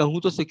अगर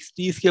कहूँ तो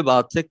 60s के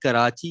बाद से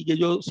कराची के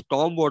जो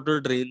स्टॉर्म वाटर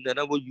ड्रेन है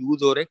ना, वो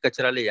यूज हो रहे हैं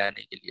कचरा ले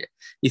जाने के लिए।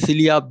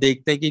 इसीलिए आप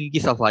देखते हैं कि इनकी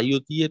सफाई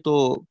होती है तो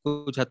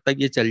कुछ हद तक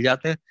ये चल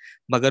जाते हैं,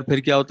 मगर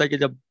फिर क्या होता है कि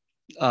जब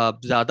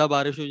ज्यादा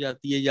बारिश हो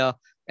जाती है या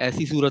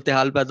ऐसी सूरत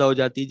हाल पैदा हो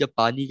जाती है जब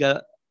पानी का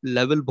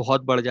लेवल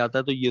बहुत बढ़ जाता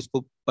है, तो ये उसको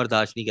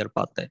बर्दाश्त नहीं कर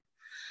पाता है।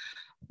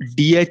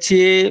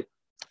 डीएचए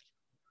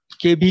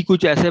के भी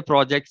कुछ ऐसे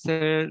प्रोजेक्ट्स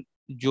हैं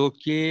जो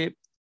कि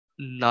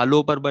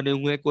नालों पर बने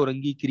हुए हैं।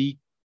 कोरंगी क्रीक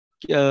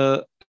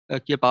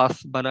के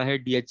पास बना है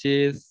DHA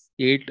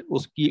 8,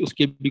 उसकी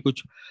उसके भी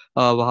कुछ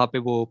वहां पे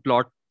वो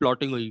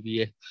प्लॉटिंग हुई हुई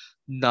है,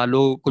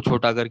 नालों को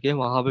छोटा करके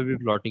वहां पे भी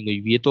प्लॉटिंग हुई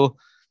हुई है। तो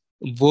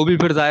वो भी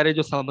फिर जाहिर है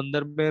जो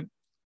समंदर में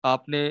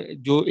आपने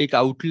जो एक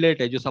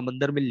आउटलेट है जो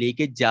समंदर में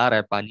लेके जा रहा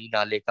है पानी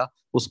नाले का,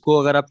 उसको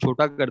अगर आप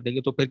छोटा कर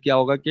देंगे तो फिर क्या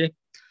होगा कि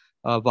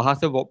वहां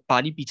से वो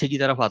पानी पीछे की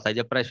तरफ आता है।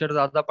 जब प्रेशर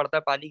ज्यादा पड़ता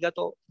है पानी का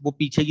तो वो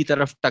पीछे की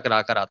तरफ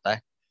टकरा कर आता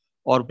है,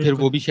 और फिर वो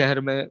बिल्कुल। भी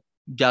शहर में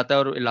जाता है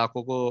और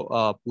इलाकों को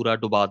पूरा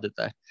डुबा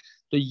देता है।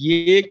 तो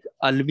ये एक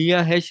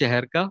अलमिया है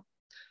शहर का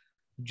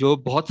जो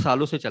बहुत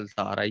सालों से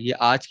चलता आ रहा है। ये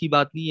आज की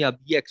बात नहीं है, अब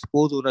ये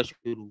एक्सपोज होना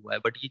शुरू हुआ है,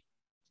 बट ये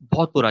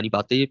बहुत पुरानी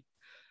बात है। ये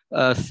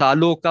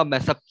सालों का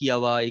मैसअप किया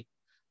हुआ एक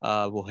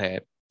वो है,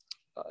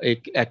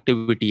 एक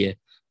एक्टिविटी है।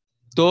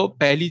 तो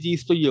पहली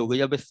चीज तो ये हो गई।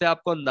 अब इससे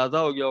आपको अंदाजा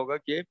हो गया होगा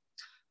कि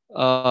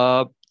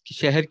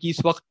शहर की इस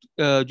वक्त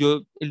जो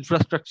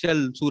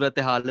इंफ्रास्ट्रक्चरल सूरत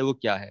हाल है वो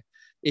क्या है।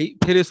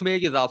 फिर इसमें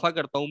एक इजाफा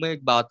करता हूँ मैं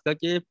एक बात का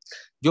कि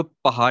जो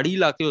पहाड़ी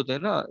इलाके होते हैं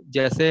ना,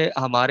 जैसे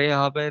हमारे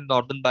यहाँ पे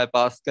नॉर्दर्न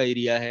बाईपास का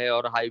एरिया है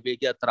और हाईवे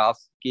के अतराफ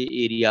के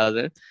एरियाज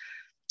हैं,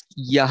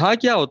 यहाँ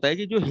क्या होता है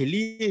कि जो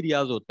हिली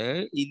एरियाज होते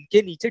हैं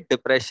इनके नीचे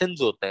डिप्रेशंस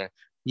होते हैं,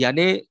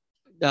 यानी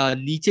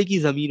नीचे की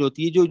जमीन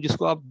होती है जो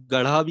जिसको आप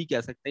गढ़ा भी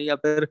कह सकते हैं, या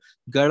फिर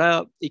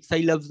गढ़ा एक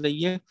सही लफ्ज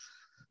नहीं है,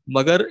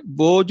 मगर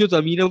वो जो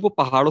जमीन है वो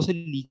पहाड़ों से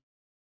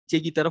नीचे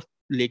की तरफ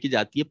लेके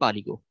जाती है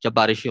पानी को जब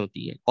बारिशें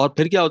होती हैं। और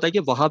फिर क्या होता है कि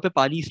वहां पे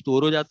पानी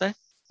स्टोर हो जाता है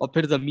और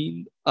फिर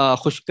जमीन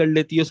खुश्क कर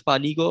लेती है उस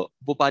पानी को।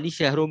 वो पानी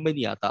शहरों में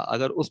नहीं आता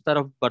अगर उस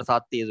तरफ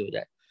बरसात तेज हो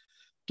जाए।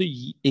 तो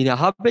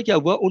यहाँ पे क्या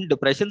हुआ, उन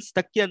डिप्रेशन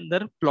तक के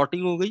अंदर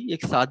प्लॉटिंग हो गई।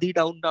 एक सादी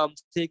टाउन नाम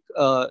से एक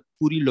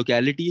पूरी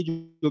लोकेलिटी है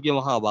जो कि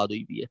वहां आबाद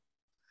हुई भी है।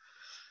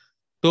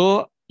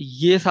 तो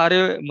ये सारे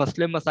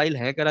मसले मसाइल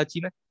हैं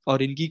कराची में,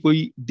 और इनकी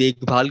कोई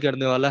देखभाल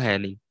करने वाला है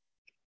नहीं।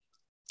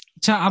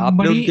 अच्छा, अब आपने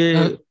बड़ी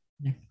उनके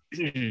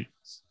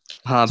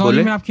हाँ सॉरी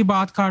बोले। मैं आपकी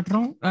बात काट रहा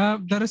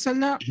हूँ। दरअसल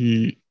ना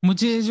हम्म।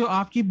 मुझे जो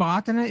आपकी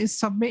बात है ना, इस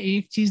सब में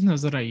एक चीज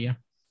नजर आई है।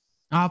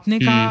 आपने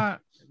हम्म। कहा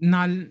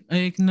नाल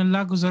एक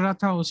नल्ला गुजरा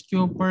था, उसके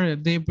ऊपर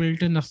दे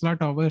बिल्ट नस्ला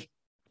टावर,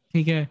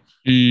 ठीक है।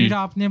 फिर हम्म।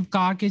 आपने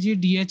कहा कि जी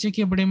डीएचए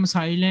के बड़े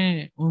मसाइल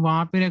हैं,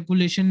 वहां पे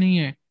रेगुलेशन नहीं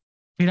है।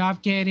 फिर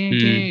आप कह रहे हैं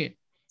कि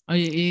हम्म।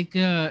 एक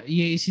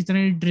ये इसी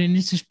तरह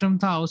ड्रेनेज सिस्टम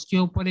था, उसके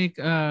ऊपर एक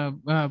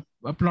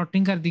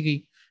प्लॉटिंग कर दी गई,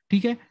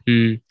 ठीक है।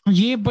 हम्म।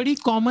 ये बड़ी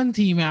कॉमन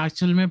थीम है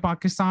एक्चुअल में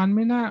पाकिस्तान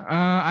में ना।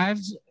 I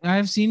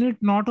have seen it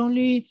not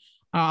only.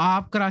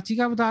 आप कराची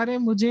का बता रहे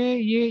हैं मुझे,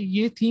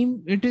 ये theme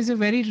it is a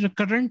very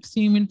recurrent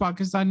theme in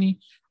Pakistani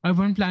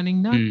urban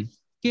planning ना। हम्म।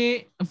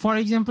 कि फॉर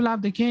एग्जांपल आप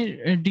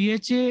देखें,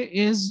 DHA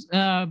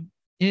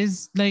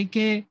is like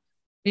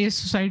a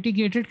society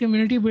gated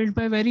community build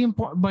by very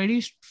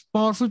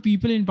powerful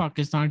people in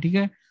Pakistan, ठीक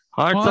है।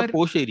 हाँ, इट्स अ और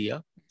पोश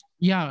एरिया।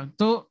 या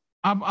तो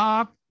अब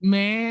आप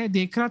मैं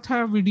देख रहा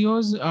था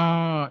वीडियोस,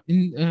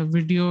 इन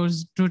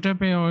वीडियोस ट्विटर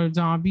पे और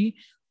जहाँ भी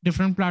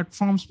डिफरेंट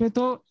प्लेटफॉर्म्स पे,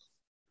 तो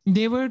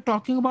they were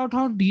talking about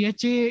how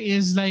DHA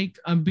is like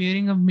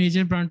bearing a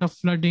major brunt of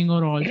flooding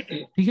और all,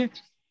 ठीक है।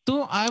 तो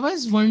I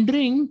was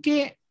wondering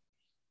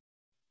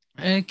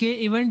कि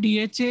इवन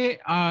डीएचए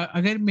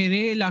अगर मेरे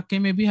इलाके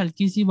में भी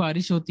हल्की सी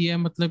बारिश होती है,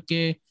 मतलब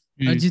कि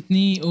हम्म।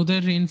 जितनी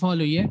उधर रेनफॉल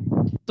हुई है,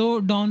 तो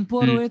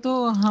डाउनपोर हम्म। हुए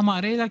तो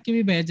हमारे इलाके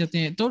भी बह जाते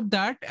हैं। तो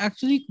that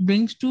actually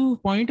brings to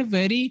point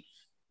very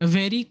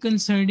very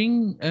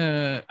concerning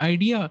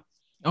idea.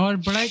 और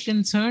बड़ा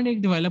कंसर्न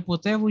एक डेवलप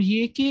होता है, वो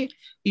ये कि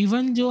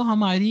इवन जो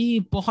हमारी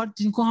बहुत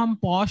जिनको हम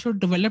पॉश और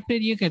डेवलप्ड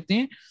एरिया कहते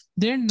हैं,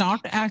 they are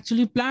not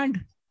actually planned,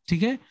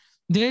 ठीक है।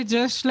 दे आर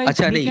जस्ट लाइक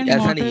अच्छा, ब्रिक नहीं एंड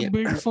ऐसा mortar नहीं है।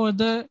 built for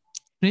the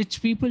rich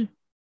people.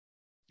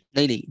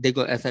 नहीं नहीं,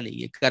 देखो ऐसा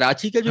नहीं है।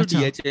 कराची का जो अच्छा।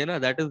 डीएच है ना,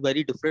 that is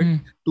very different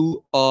hmm.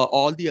 To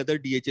all the other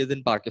DHAs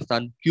in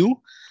Pakistan. क्यों?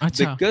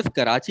 अच्छा। बिकॉज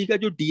कराची का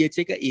जो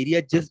डीएचए का एरिया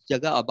जिस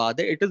जगह आबाद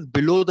है, it is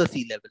below the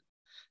sea level.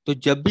 तो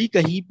जब भी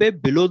कहीं पे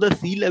below the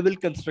sea level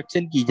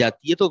construction की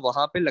जाती है, तो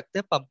वहां पे लगते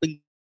हैं पंपिंग,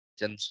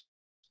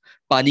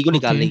 पानी को ओके।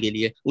 निकालने के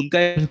लिए। उनका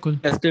बिल्कुल।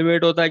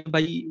 एस्टिमेट होता है कि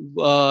भाई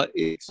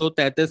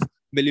 133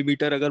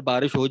 मिलीमीटर अगर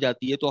बारिश हो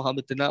जाती है, तो हम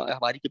इतना,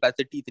 हमारी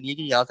कैपेसिटी इतनी है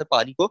कि यहाँ से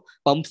पानी को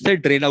पंप से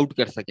ड्रेन आउट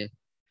कर सके।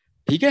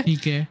 ठीक है।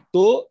 ठीक है।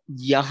 तो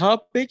यहाँ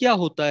पे क्या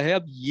होता है,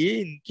 अब ये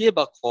इनके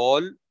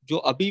बकौल जो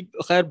अभी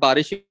खैर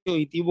बारिशें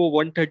हुई थी, वो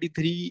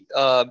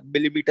 133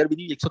 मिलीमीटर भी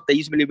नहीं,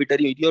 123 मिलीमीटर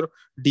ही हुई थी, और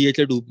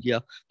डीएचए डूब गया।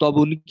 तो अब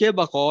उनके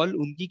बकौल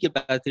उनकी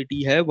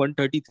कैपेसिटी है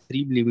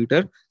 133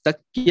 मिलीमीटर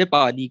तक के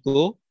पानी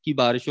को, की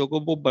बारिशों को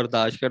वो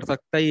बर्दाश्त कर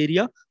सकता है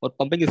एरिया, और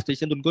पंपिंग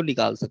स्टेशन उनको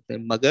निकाल सकते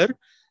हैं। मगर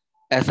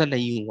ऐसा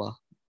नहीं हुआ,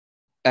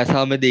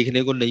 ऐसा हमें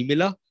देखने को नहीं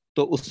मिला।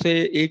 तो उससे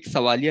एक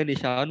सवालिया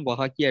निशान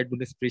वहां की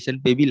एडमिनिस्ट्रेशन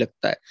पे भी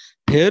लगता है।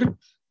 फिर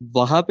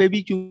वहां पे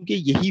भी क्योंकि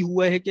यही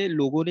हुआ है कि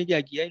लोगों ने क्या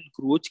किया,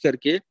 इंक्रोच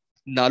करके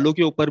नालों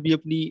के ऊपर भी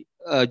अपनी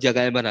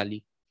जगहें बना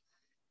ली,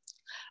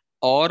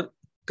 और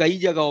कई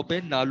जगहों पे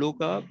नालों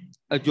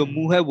का जो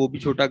मुंह है वो भी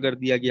छोटा कर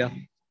दिया गया।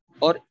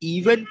 और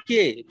इवन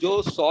के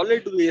जो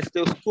सॉलिड वेस्ट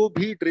है उसको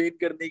भी ड्रेन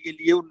करने के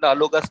लिए उन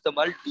नालों का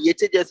इस्तेमाल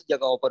डीएचए जैसी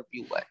जगहों पर भी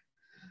हुआ है।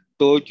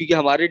 तो क्योंकि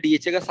हमारे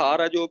डीएचए का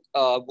सारा जो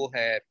वो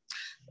है,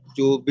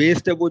 जो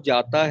वेस्ट है, वो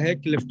जाता है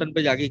क्लिफ्टन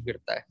पे जाके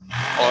गिरता है,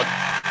 और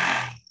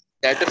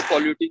that is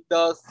polluting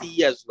the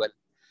sea as well.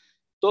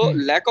 तो हम्म।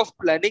 लैक ऑफ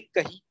प्लानिंग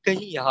कहीं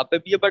कहीं यहाँ पे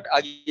भी है, बट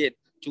अगेन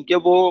चूंकि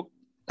वो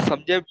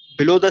समझे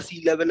बिलो द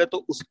सी लेवल है,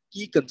 तो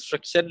उसकी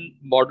कंस्ट्रक्शन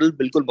मॉडल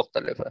बिल्कुल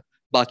मुख्तलिफ है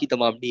बाकी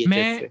तमाम डीएचएस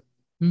मैं से।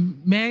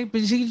 मैं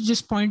बेसिकली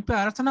जिस पॉइंट पे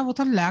आ रहा था ना, वो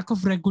था lack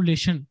of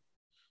regulation.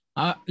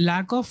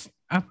 Lack of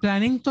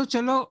planning तो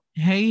चलो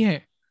है ही है,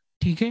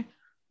 ठीक है।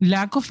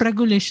 लैक ऑफ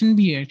रेगुलेशन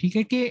भी है, ठीक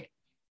है। कि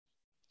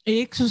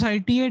एक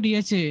सोसाइटी है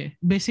डीएचए,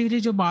 बेसिकली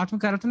जो बात में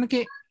कर रहा था ना,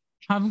 कि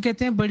हम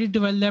कहते हैं बड़ी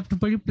डेवलप्ड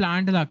बड़ी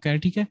प्लान्ड इलाका है,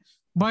 ठीक है।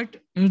 But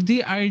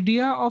the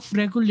idea of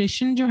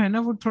regulation जो है ना,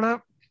 वो थोड़ा,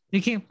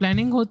 देखिए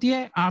प्लानिंग होती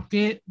है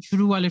आपके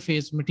शुरू वाले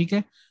फेज में, ठीक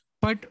है।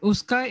 बट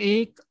उसका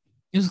एक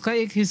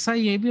हिस्सा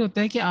ये भी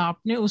होता है कि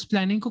आपने उस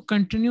प्लानिंग को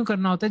कंटिन्यू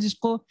करना होता है,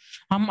 जिसको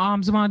हम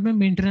आम जबान में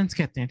मेंटेनेंस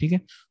कहते हैं, ठीक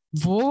है।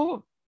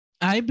 वो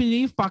आई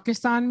बिलीव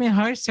पाकिस्तान में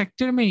हर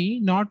सेक्टर में ही,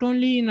 not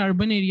only in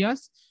urban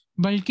areas,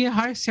 बल्कि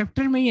हर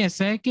सेक्टर में ही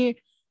ऐसा है कि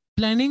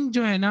प्लानिंग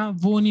जो है ना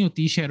वो नहीं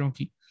होती शहरों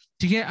की,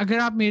 ठीक है। अगर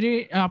आप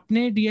मेरे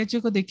अपने डीएचए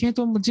को देखें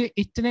तो मुझे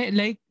इतने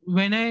लाइक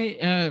व्हेन आई,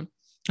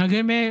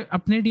 अगर मैं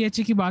अपने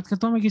डीएचए की बात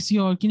करता हूँ, मैं किसी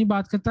और की नहीं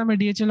बात करता, मैं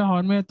डीएचए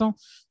लाहौर में रहता हूँ।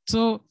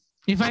 So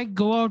if I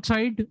go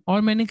outside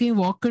और मैंने कहीं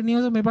वॉक करनी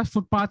हो, तो मेरे पास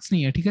फुटपाथ्स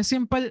नहीं है, ठीक है।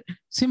 सिंपल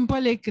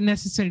सिंपल एक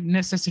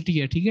नेसेसिटी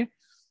है, ठीक है।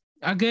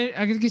 अगर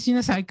अगर किसी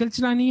ने साइकिल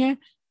चलानी है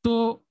तो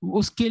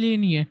उसके लिए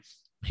नहीं है,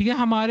 ठीक है।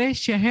 हमारे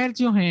शहर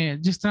जो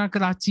हैं, जिस तरह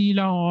कराची,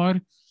 लाहौर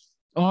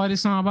और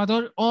इस्लामाबाद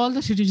और all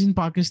the cities in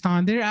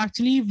Pakistan, they're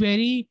actually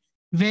very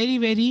very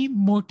very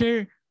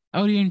motor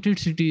oriented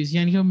cities,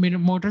 यानी कि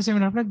मोटर से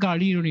मेरा अपना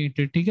गाड़ी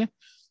ओरिएंटेड, ठीक है।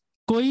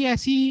 कोई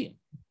ऐसी,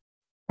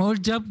 और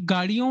जब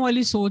गाड़ियों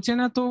वाली सोच है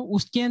ना, तो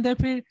उसके अंदर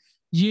फिर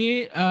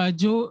ये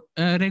जो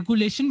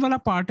रेगुलेशन वाला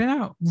पार्ट है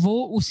ना,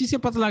 वो उसी से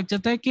पता लग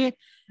जाता है कि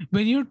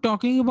व्हेन यू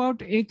टॉकिंग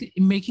अबाउट एक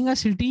making a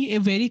city a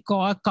very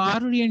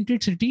car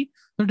oriented city,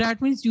 तो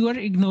that means you are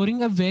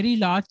ignoring a very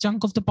large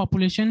chunk of the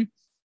population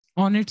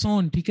on its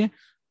own, ठीक है।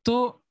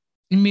 तो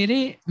मेरे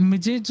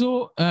मुझे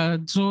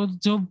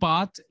जो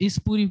बात इस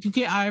पूरी,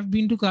 क्योंकि I have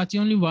been to Karachi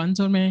only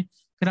once, और मैं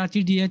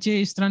कराची डीएचए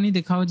इस तरह नहीं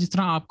देखा हो जिस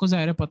तरह आपको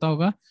जाहिर है पता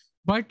होगा।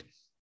 बट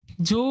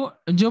जो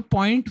जो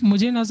पॉइंट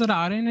मुझे नजर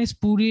आ रहे हैं ना इस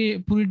पूरी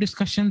पूरी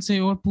डिस्कशन से,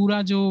 और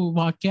पूरा जो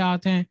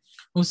वाकयात हैं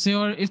उससे,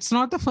 और it's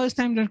not the first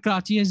time that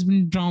Karachi has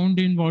been drowned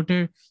in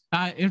water.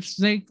 It's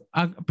like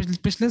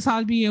पिछले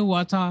साल भी ये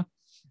हुआ था,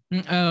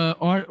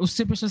 और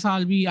उससे पिछले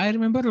साल भी I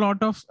remember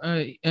lot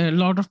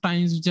of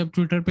times जब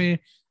ट्विटर पे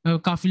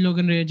काफी लोग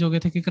एनरेज हो गए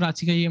थे कि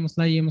कराची का ये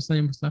मसला, ये मसला,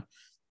 ये मसला।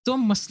 तो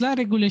मसला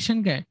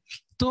रेगुलेशन का है।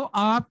 तो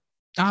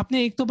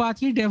आपने एक तो बात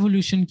की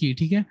डेवोल्यूशन की,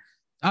 ठीक है।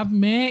 अब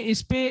मैं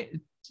इस पे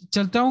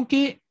चलता हूँ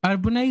कि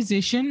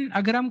अर्बनाइजेशन,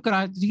 अगर हम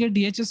कराची के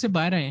डीएचएस से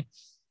बाहर आए,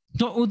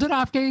 तो उधर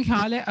आपका क्या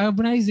ख्याल है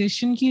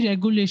अर्बनाइजेशन की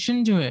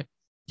रेगुलेशन जो है,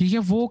 ठीक है,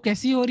 वो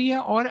कैसी हो रही है,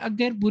 और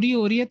अगर बुरी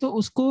हो रही है तो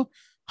उसको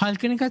हल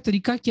करने का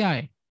तरीका क्या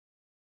है?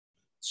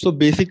 सो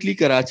बेसिकली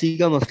कराची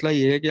का मसला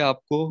ये है कि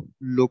आपको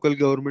लोकल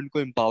गवर्नमेंट को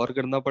एम्पावर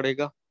करना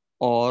पड़ेगा,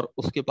 और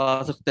उसके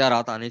पास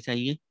इख्तियारात आने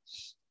चाहिए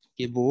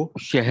कि वो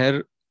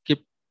के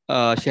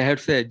शहर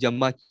से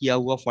जमा किया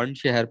हुआ फंड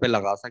शहर पे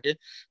लगा सके।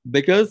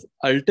 बिकॉज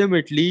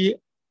अल्टीमेटली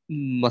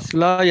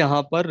मसला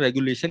यहाँ पर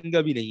रेगुलेशन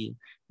का भी नहीं है,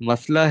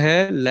 मसला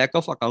है लैक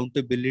ऑफ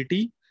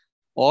अकाउंटेबिलिटी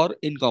और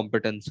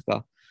इनकॉम्पिटेंस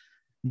का।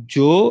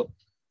 जो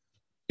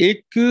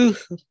एक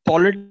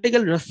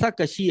पॉलिटिकल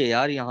रस्साकशी है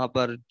यार यहाँ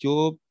पर,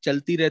 जो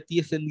चलती रहती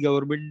है सिंध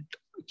गवर्नमेंट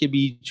के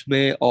बीच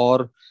में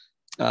और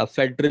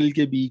फेडरल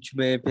के बीच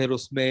में, फिर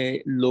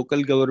उसमें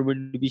लोकल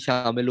गवर्नमेंट भी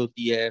शामिल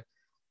होती है,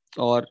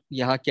 और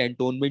यहाँ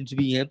कैंटोनमेंट्स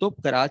भी हैं। तो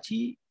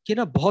कराची के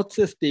ना बहुत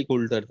से स्टेक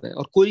होल्डर्स हैं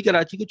और कोई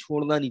कराची को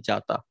छोड़ना नहीं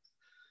चाहता।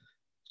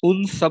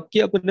 उन सब के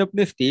अपने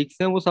अपने स्टेक्स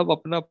हैं, वो सब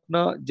अपना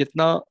अपना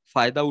जितना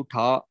फायदा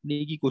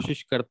उठाने की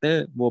कोशिश करते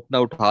हैं वो अपना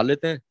उठा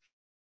लेते हैं,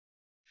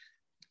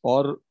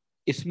 और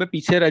इसमें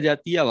पीछे रह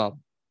जाती है आवाम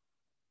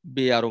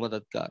बेयारो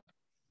मददगार।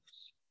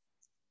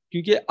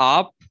 क्योंकि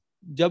आप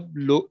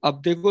जब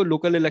अब देखो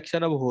लोकल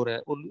इलेक्शन अब हो रहे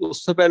हैं,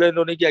 उससे पहले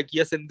इन्होंने क्या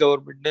किया, सिंध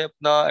गवर्नमेंट ने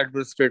अपना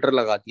एडमिनिस्ट्रेटर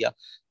लगा दिया।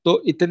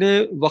 तो इतने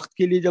वक्त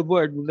के लिए जब वो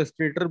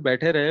एडमिनिस्ट्रेटर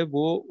बैठे रहे,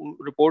 वो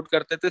रिपोर्ट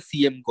करते थे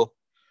सीएम को।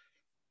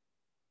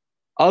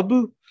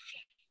 अब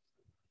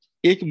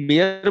एक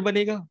मेयर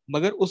बनेगा,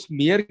 मगर उस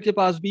मेयर के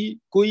पास भी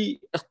कोई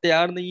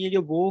अख्तियार नहीं है कि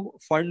वो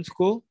फंड्स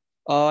को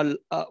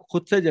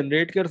खुद से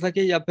जनरेट कर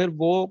सके, या फिर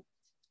वो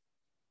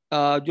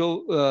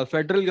जो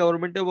फेडरल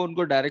गवर्नमेंट है वो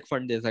उनको डायरेक्ट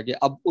फंड दे सके।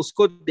 अब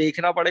उसको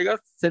देखना पड़ेगा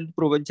सिंध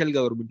प्रोविंशियल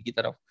गवर्नमेंट की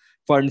तरफ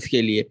फंड्स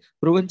के लिए।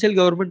 प्रोविंशियल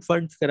गवर्नमेंट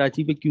फंड्स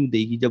कराची पे क्यों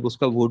देगी जब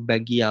उसका वोट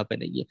बैंक ही यहाँ पे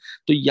नहीं है?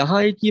 तो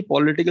यहाँ एक ये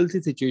पॉलिटिकल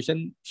सी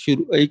सिचुएशन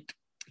शुरू एक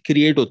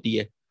क्रिएट होती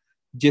है,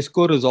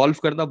 जिसको रिजॉल्व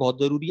करना बहुत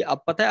जरूरी है।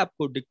 अब पता है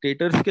आपको,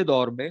 डिक्टेटर्स के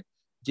दौर में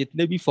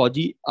जितने भी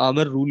फौजी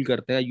आमिर रूल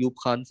करते हैं, अयूब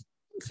खान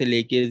से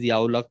लेके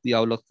जियाउल हक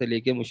से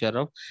लेके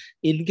मुशर्रफ,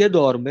 इनके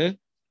दौर में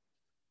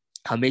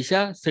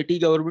हमेशा सिटी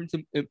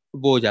गवर्नमेंट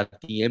वो हो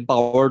जाती है,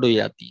 एम्पावर्ड हो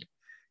जाती है।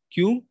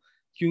 क्यों?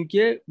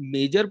 क्योंकि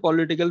मेजर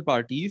पॉलिटिकल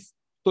पार्टीज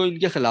तो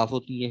इनके खिलाफ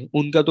होती हैं,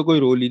 उनका तो कोई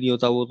रोल ही नहीं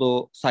होता, वो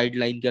तो साइड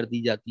लाइन कर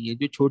दी जाती है।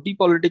 जो छोटी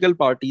पॉलिटिकल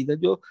पार्टीज हैं,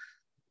 जो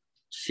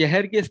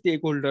शहर के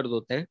स्टेक होल्डर्स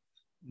होते हैं,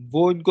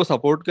 वो इनको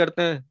सपोर्ट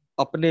करते हैं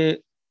अपने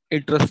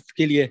इंटरेस्ट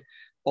के लिए।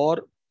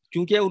 और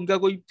क्योंकि उनका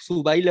कोई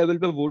सूबाई लेवल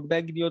पे वोट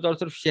बैंक नहीं होता और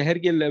सिर्फ शहर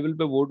के लेवल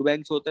पे वोट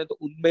बैंक्स होते हैं, तो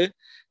उनमें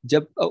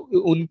जब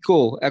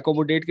उनको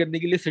एकोमोडेट करने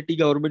के लिए सिटी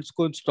गवर्नमेंट्स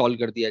को इंस्टॉल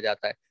कर दिया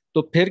जाता है।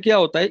 तो फिर क्या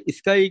होता है,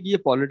 इसका एक ये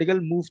पॉलिटिकल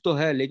मूव तो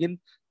है, लेकिन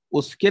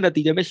उसके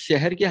नतीजे में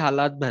शहर के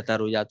हालात बेहतर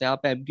हो जाते हैं।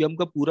 आप एमक्यूएम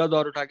का पूरा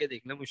दौर उठा के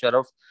देख लें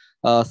मुशर्रफ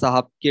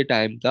साहब के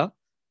टाइम का,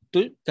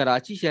 तो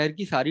कराची शहर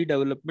की सारी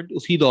डेवलपमेंट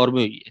उसी दौर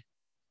में हुई है।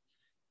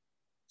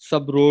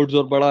 सब रोड्स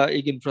और बड़ा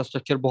एक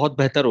इंफ्रास्ट्रक्चर बहुत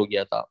बेहतर हो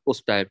गया था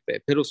उस टाइम पे।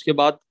 फिर उसके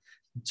बाद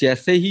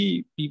जैसे ही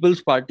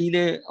पीपल्स पार्टी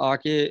ने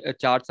आके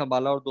चार्ज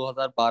संभाला और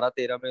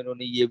 2012-13 में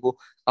इन्होंने ये वो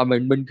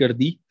अमेंडमेंट कर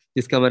दी,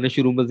 जिसका मैंने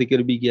शुरू में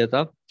जिक्र भी किया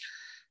था,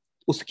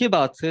 उसके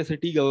बाद से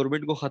सिटी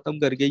गवर्नमेंट को खत्म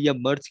करके या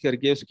मर्ज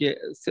करके उसके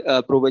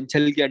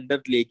प्रोविंशियल के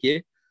अंडर लेके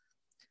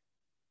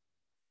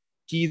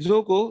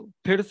चीजों को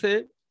फिर से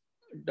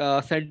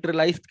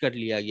सेंट्रलाइज कर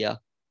लिया गया।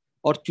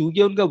 और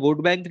चूंकि उनका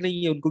वोट बैंक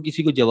नहीं है, उनको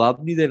किसी को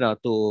जवाब नहीं देना,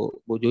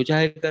 तो वो जो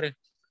चाहे करें।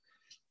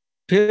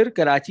 फिर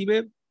कराची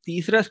में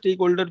तीसरा स्टेक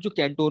होल्डर जो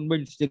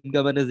कैंटोनमेंट,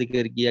 जिनका मैंने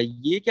जिक्र किया,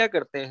 ये क्या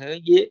करते हैं,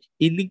 ये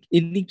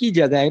इनकी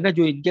जगह है ना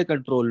जो इनके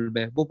कंट्रोल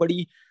में है, वो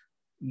बड़ी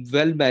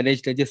वेल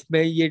मैनेज्ड है,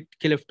 जिसमें ये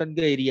क्लिफ्टन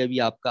का एरिया भी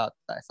आपका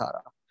आता है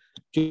सारा,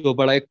 जो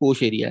बड़ा एक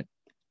पोश एरिया है।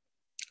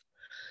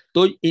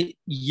 तो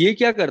ये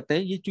क्या करते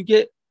हैं, ये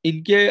चूंकि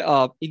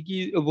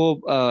इनकी वो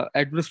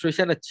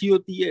एडमिनिस्ट्रेशन अच्छी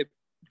होती है,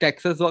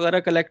 टैक्सेस वगैरह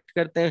कलेक्ट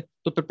करते हैं,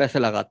 तो फिर पैसे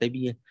लगाते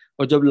भी हैं।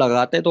 और जब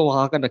लगाते हैं तो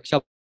वहाँ का नक्शा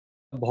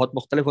बहुत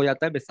मुख्तलिफ हो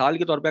जाता है। मिसाल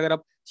के तौर पे अगर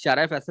आप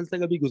शारा फैसल से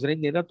कभी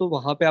गुजरेंगे ना, तो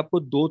वहां पे आपको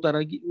दो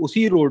तरह की,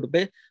 उसी रोड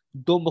पे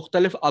दो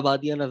मुख्तलिफ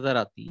आबादियां नजर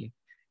आती हैं।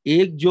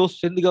 एक जो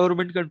सिंध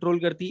गवर्नमेंट कंट्रोल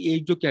करती है,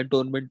 एक जो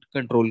कैंटोनमेंट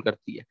कंट्रोल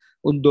करती है।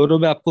 उन दोनों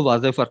में आपको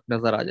वाज़ेह फर्क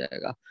नजर आ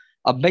जाएगा।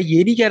 अब मैं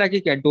ये नहीं कह रहा कि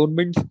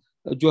कैंटोनमेंट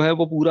जो है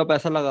वो पूरा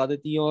पैसा लगा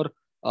देती है और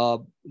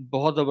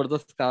बहुत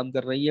जबरदस्त काम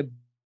कर रही है,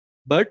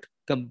 बट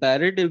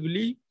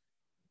कंपैरेटिवली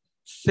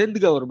सिंध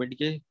गवर्नमेंट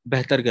के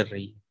बेहतर कर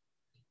रही है।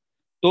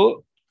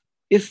 तो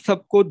इस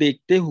सब को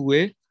देखते हुए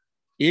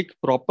एक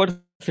प्रॉपर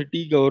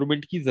सिटी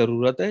गवर्नमेंट की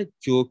जरूरत है,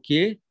 जो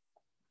कि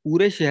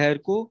पूरे शहर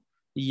को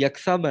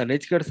यकसा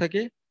मैनेज कर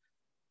सके,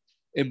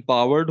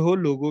 एम्पावर्ड हो,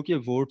 लोगों के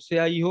वोट से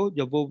आई हो।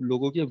 जब वो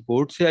लोगों के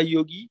वोट से आई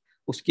होगी,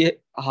 उसके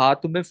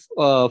हाथ में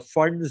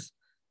फंड्स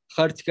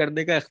खर्च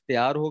करने का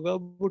इख्तियार होगा,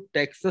 वो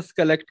टैक्सेस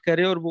कलेक्ट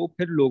करे और वो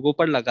फिर लोगों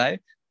पर लगाए,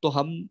 तो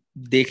हम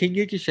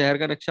देखेंगे कि शहर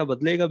का नक्शा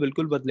बदलेगा,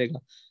 बिल्कुल बदलेगा।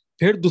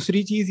 फिर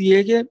दूसरी चीज ये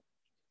है कि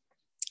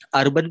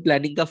अर्बन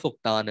प्लानिंग का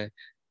फुकदान है।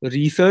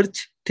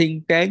 Research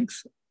think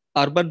tanks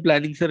urban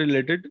planning से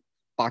रिलेटेड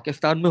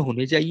पाकिस्तान में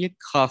होने चाहिए,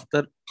 खास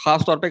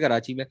तौर पे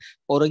कराची में।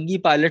 औरंगी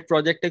पायलट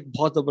प्रोजेक्ट एक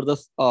बहुत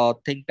जबरदस्त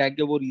थिंक टैंक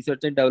है, वो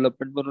रिसर्च एंड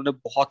डेवलपमेंट में उन्होंने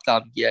बहुत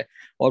काम किया है।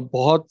 और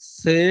बहुत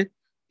से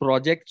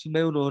प्रोजेक्ट्स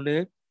में उन्होंने,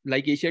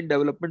 लाइक एशियन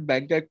डेवलपमेंट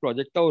बैंक का एक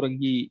प्रोजेक्ट था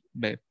औरंगी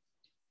में,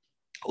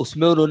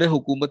 उसमें उन्होंने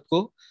हुकूमत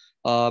को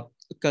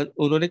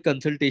उन्होंने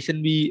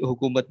कंसल्टेशन भी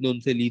हुकूमत ने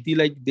उनसे ली थी।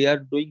 Like they are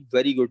doing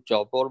very good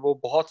job, और वो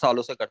बहुत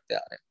सालों से करते आ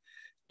रहे हैं।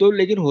 तो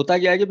लेकिन होता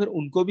क्या है कि फिर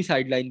उनको भी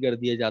साइडलाइन कर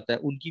दिया जाता है,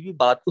 उनकी भी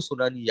बात को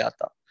सुना नहीं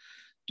जाता।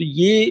 तो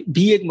ये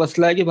भी एक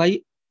मसला है कि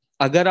भाई,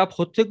 अगर आप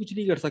खुद से कुछ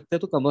नहीं कर सकते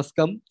तो कम से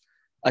कम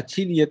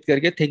अच्छी नीयत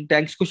करके थिंक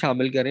टैंक्स को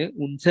शामिल करें,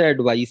 उनसे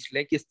एडवाइस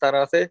लें किस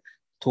तरह से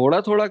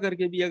थोड़ा थोड़ा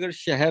करके भी अगर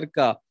शहर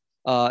का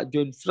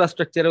जो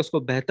इंफ्रास्ट्रक्चर है उसको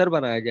बेहतर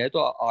बनाया जाए, तो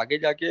आगे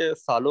जाके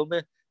सालों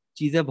में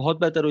चीजें बहुत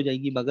बेहतर हो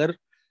जाएंगी। मगर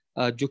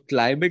जो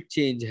क्लाइमेट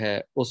चेंज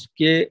है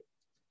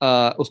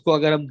उसको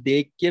अगर हम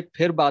देख के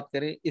फिर बात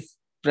करें इस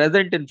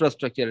प्रेजेंट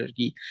इंफ्रास्ट्रक्चर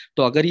की।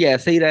 तो अगर ये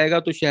ऐसे ही रहेगा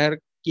तो शहर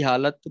की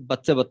हालत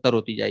बद से बदतर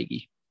होती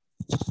जाएगी।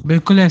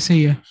 बिल्कुल ऐसे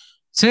ही है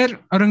सर।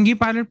 औरंगी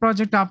पायलट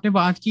प्रोजेक्ट आपने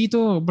बात की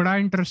तो बड़ा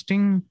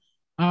इंटरेस्टिंग,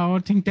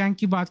 और थिंक टैंक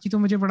की बात की तो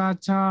मुझे बड़ा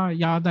अच्छा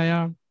याद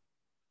आया।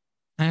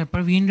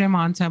 परवीन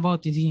रहमान साहबा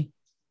होती थी,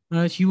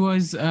 she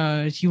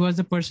was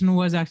the person who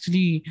was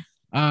actually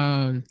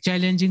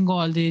challenging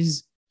all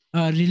these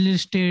real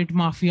estate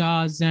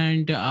mafias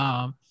and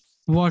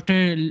water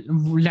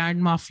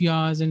land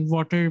mafias and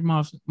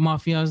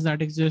mafias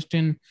that exist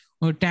in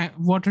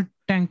water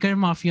tanker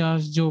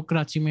mafias जो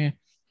कराची में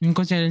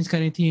इनको चैलेंज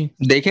करी थी।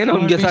 देखे ना और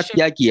उनके साथ बेशक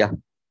क्या किया।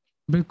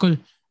 बिल्कुल।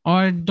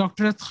 और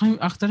डॉक्टर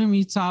अख्तर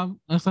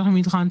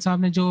हमीद खान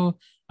साहब ने जो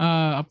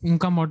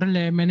उनका मॉडल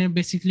है, मैंने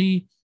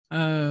बेसिकली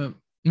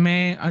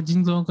मैं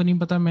जिन लोगों को नहीं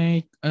पता, मैं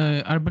एक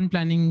अर्बन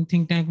प्लानिंग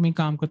थिंक टैंक में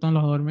काम करता हूँ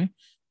लाहौर में।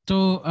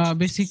 तो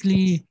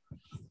बेसिकली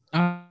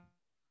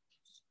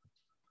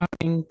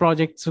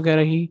प्रोजेक्ट्स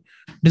वगैरह ही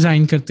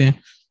डिजाइन करते हैं।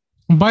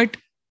 But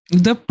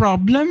the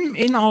problem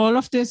in all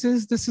of this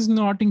is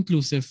not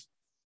inclusive.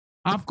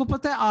 आपको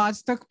पता है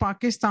आज तक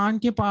पाकिस्तान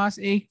के पास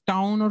एक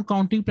टाउन और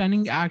काउंटी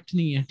प्लानिंग एक्ट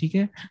नहीं है, ठीक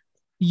है।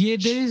 ये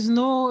there is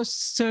no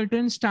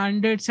certain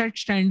standard set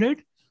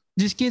standard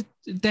जिसके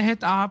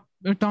तहत आप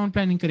टाउन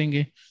प्लानिंग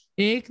करेंगे।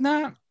 एक ना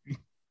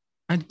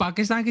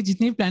पाकिस्तान की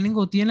जितनी प्लानिंग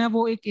होती है ना,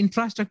 वो एक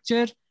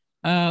इंफ्रास्ट्रक्चर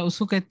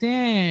उसको कहते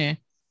हैं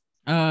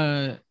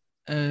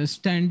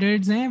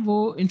स्टैंडर्ड्स हैं,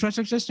 वो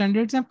इंफ्रास्ट्रक्चर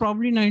स्टैंडर्ड्स हैं,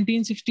 प्रॉब्ली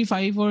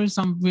 1965 और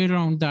समवेयर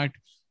अराउंड दैट,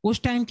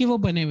 उस टाइम के वो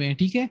बने हुए हैं,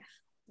 ठीक है।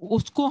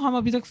 उसको हम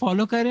अभी तक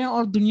फॉलो कर रहे हैं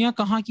और दुनिया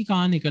कहाँ की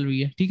कहाँ निकल रही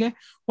है, ठीक है।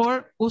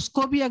 और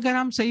उसको भी अगर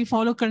हम सही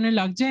फॉलो करने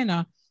लग जाए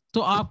ना,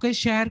 तो आपके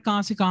शहर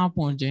कहाँ से कहाँ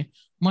पहुंच जाए।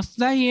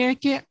 मसला ये है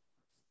कि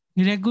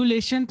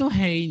रेगुलेशन तो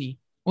है ही नहीं,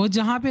 और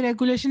जहाँ पे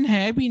रेगुलेशन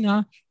है भी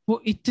ना,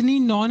 वो इतनी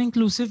नॉन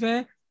इंक्लूसिव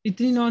है,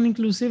 इतनी नॉन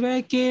इंक्लूसिव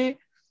है कि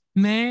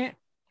मैं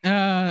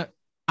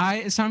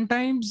आई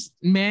समटाइम्स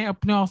मैं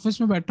अपने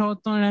ऑफिस में बैठा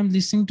होता हूँ, I am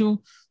listening to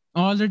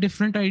all the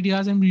different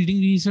ideas and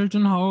reading research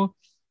on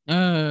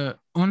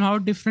how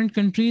different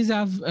countries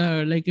have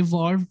like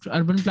evolved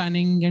urban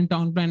planning and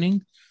town planning।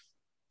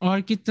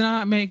 और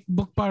कितना मैं एक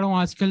बुक पढ़ रहा हूँ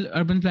आजकल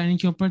अर्बन प्लानिंग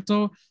के ऊपर,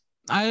 तो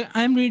आई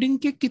एम रीडिंग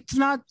कि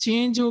कितना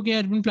चेंज हो गया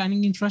अर्बन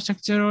प्लानिंग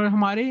इंफ्रास्ट्रक्चर। और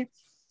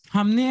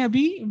हमने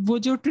अभी वो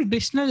जो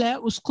ट्रेडिशनल है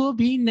उसको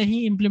भी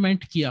नहीं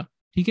इम्प्लीमेंट किया,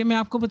 ठीक है। मैं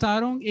आपको बता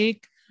रहा हूँ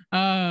एक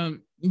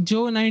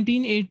जो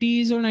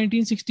 1980s और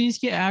 1960s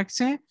के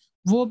एक्ट्स हैं,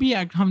 वो भी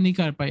एक्ट हम नहीं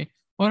कर पाए।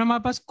 और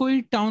हमारे पास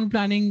कोई टाउन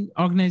प्लानिंग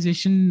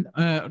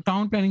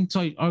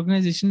सॉरी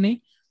ऑर्गेनाइजेशन नहीं,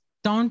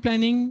 टाउन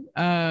प्लानिंग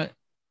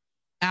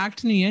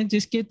एक्ट नहीं है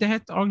जिसके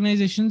तहत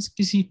ऑर्गेनाइजेशंस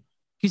किसी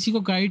किसी को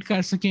गाइड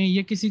कर सकें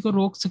या किसी को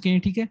रोक सकें,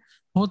 ठीक है।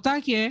 होता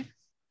क्या है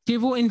कि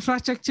वो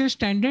इंफ्रास्ट्रक्चर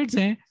स्टैंडर्ड्स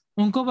हैं,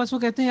 उनको बस वो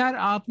कहते हैं यार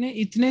आपने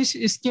इतने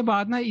इसके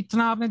बाद ना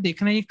इतना आपने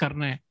देखना है, ये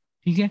करना है,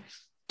 ठीक है।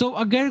 तो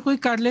अगर कोई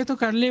कर ले तो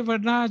कर ले,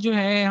 वरना जो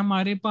है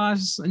हमारे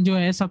पास जो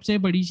है सबसे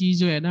बड़ी चीज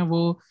जो है ना,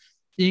 वो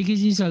एक ही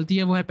चीज चलती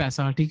है, वो है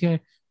पैसा, ठीक है।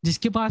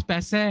 जिसके पास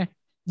पैसा है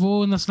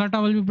वो नस्ला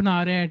टावर भी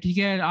बना रहे हैं, ठीक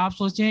है। आप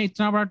सोचें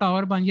इतना बड़ा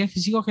टावर बन गया,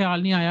 किसी को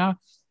ख्याल नहीं आया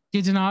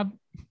कि जनाब,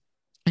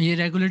 ये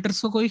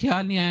रेगुलेटर्स को कोई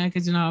ख्याल नहीं आया कि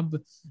जनाब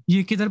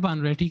ये किधर बन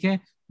रहा है, ठीक है।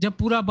 जब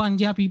पूरा बन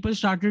गया पीपल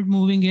स्टार्टेड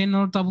मूविंग इन,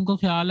 और तब उनको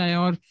ख्याल आया,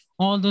 और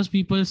ऑल दोस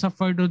पीपल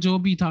सफर्ड, और जो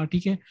भी था,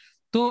 ठीक है।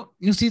 तो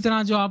उसी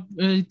तरह जो आप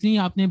इतनी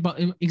आपने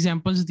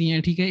एग्जांपल्स दिए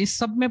हैं, ठीक है, इस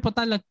सब में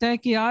पता लगता है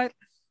कि यार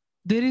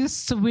there is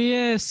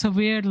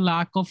severe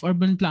lack of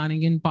urban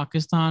planning in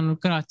Pakistan और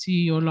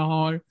कराची और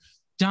लाहौर,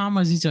 जहाँ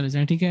मर्जी चले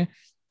जाए, ठीक है।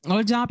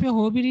 और जहाँ पे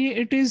हो भी रही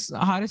है, इट इज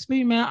हारिस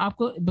भाई, मैं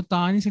आपको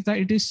बता नहीं सकता,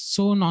 it is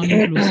so non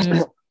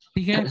inclusive,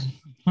 ठीक है।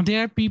 There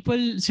are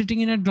people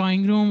sitting in a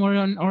drawing room or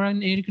an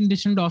air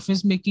conditioned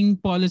office making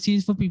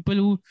policies for people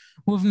who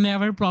have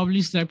never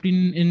probably slept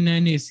in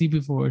an AC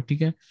before,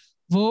 ठीक है।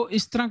 वो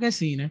इस तरह का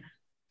scene है।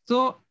 तो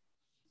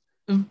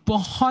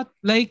बहुत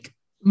लाइक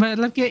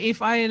मतलब कि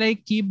if I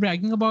like keep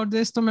bragging about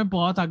this तो मैं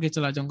बहुत आगे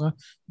चला जाऊंगा।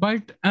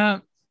 बट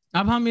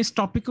अब हम इस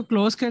टॉपिक को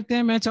क्लोज करते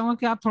हैं। मैं चाहूंगा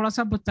कि आप थोड़ा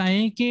सा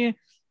बताएं कि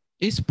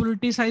इस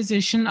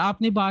पोलिटिसाइजेशन,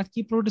 आपने बात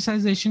की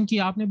पोलिटिसाइजेशन की,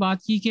 आपने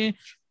बात की कि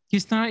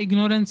किस तरह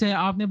इग्नोरेंस है,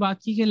 आपने बात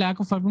की कि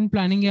लैक ऑफ अर्बन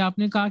प्लानिंग है,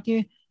 आपने कहा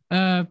कि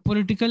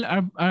पॉलिटिकल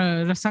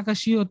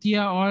रस्साकशी होती है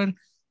और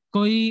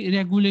कोई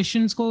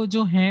रेगुलेशंस को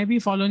जो है भी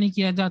फॉलो नहीं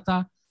किया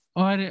जाता।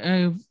 और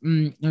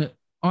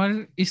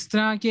और इस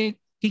तरह के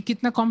कि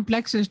कितना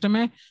कॉम्प्लेक्स सिस्टम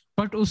है,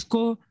 बट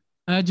उसको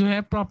जो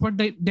है प्रॉपर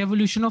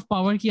डेवोल्यूशन ऑफ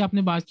पावर की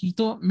आपने बात की।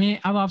 तो मैं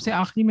अब आपसे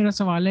आखिरी मेरा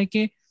सवाल है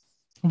कि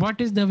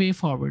what is the way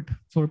forward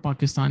for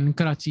Pakistan,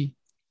 Karachi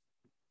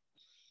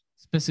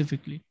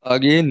specifically?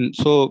 Again,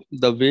 so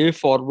the way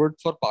forward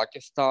for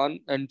Pakistan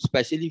and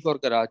especially for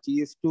Karachi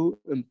is to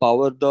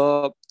empower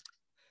the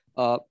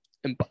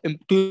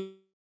to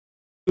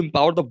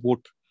empower the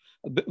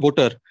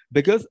voter.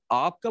 Because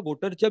आपका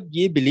वोटर जब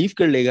ये बिलीव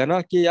कर लेगा ना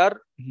कि यार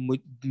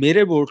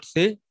मेरे वोट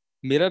से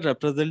मेरा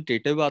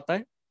रिप्रेजेंटेटिव आता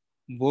है,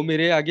 वो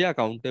मेरे आगे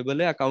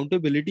अकाउंटेबल है,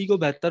 अकाउंटेबिलिटी को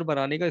बेहतर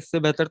बनाने का इससे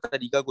बेहतर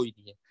तरीका कोई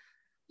नहीं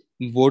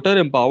है। वोटर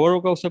एम्पावर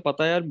होगा, उसे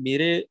पता है यार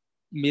मेरे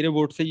मेरे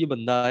वोट से ये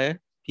बंदा आया है,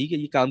 ठीक है,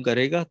 ये काम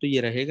करेगा तो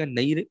ये रहेगा,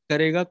 नहीं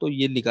करेगा तो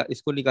ये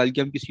इसको निकाल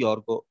के हम किसी और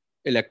को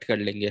इलेक्ट कर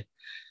लेंगे।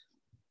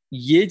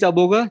 ये जब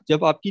होगा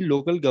जब आपकी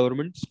लोकल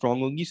गवर्नमेंट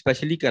स्ट्रांग होगी,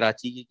 स्पेशली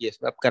कराची के केस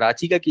में। अब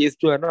कराची का केस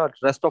जो है ना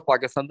रेस्ट ऑफ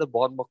पाकिस्तान से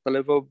बहुत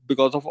मुख्तलिफ है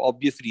बिकॉज ऑफ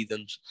ऑब्वियस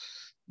रीजंस।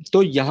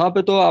 तो यहाँ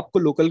पे तो आपको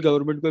लोकल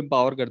गवर्नमेंट को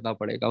एम्पावर करना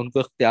पड़ेगा, उनको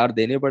इख्तियार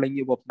देने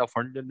पड़ेंगे, वो अपना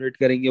फंड जनरेट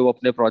करेंगे, वो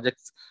अपने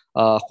प्रोजेक्ट्स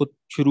खुद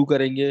शुरू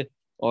करेंगे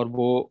और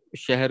वो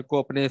शहर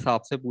को अपने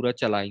हिसाब से पूरा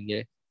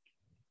चलाएंगे।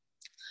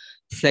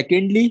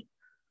 सेकेंडली,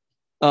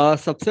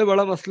 सबसे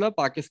बड़ा मसला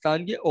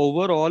पाकिस्तान के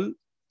ओवरऑल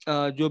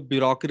जो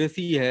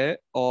ब्यूरोक्रेसी है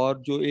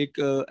और जो एक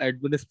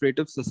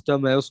एडमिनिस्ट्रेटिव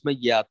सिस्टम है उसमें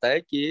ये आता है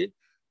कि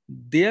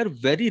they are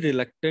very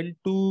reluctant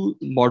to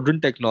modern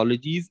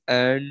technologies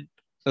and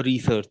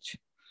research.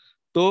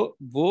 तो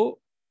वो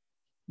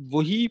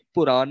वही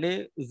पुराने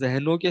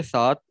जहनों के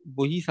साथ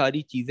वही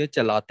सारी चीजें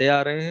चलाते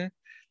आ रहे हैं,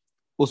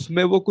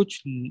 उसमें वो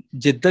कुछ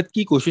जिद्दत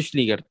की कोशिश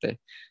नहीं करते।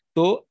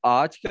 तो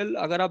आजकल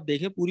अगर आप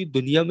देखें पूरी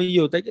दुनिया में ये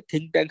होता है कि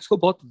थिंक टैंक्स को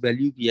बहुत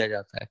वैल्यू किया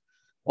जाता है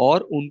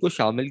और उनको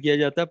शामिल किया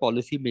जाता है,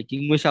 पॉलिसी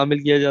मेकिंग में शामिल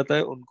किया जाता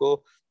है, उनको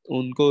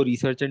उनको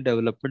रिसर्च एंड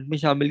डेवलपमेंट में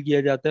शामिल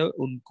किया जाता है,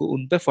 उनको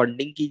उन पे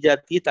फंडिंग की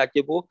जाती है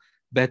ताकि वो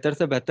बेहतर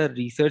से बेहतर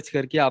रिसर्च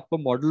करके आपको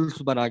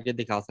मॉडल्स बना के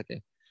दिखा सके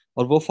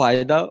और वो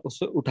फायदा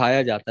उससे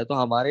उठाया जाता है। तो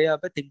हमारे यहाँ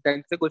पे थिंक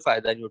टैंक से कोई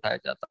फायदा नहीं उठाया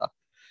जाता।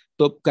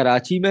 तो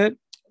कराची में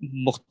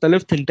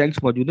मुख्तलिफ थिंक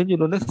टैंक्स मौजूद हैं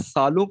जिन्होंने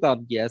सालों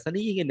काम किया है, ऐसा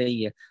नहीं है कि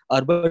नहीं है।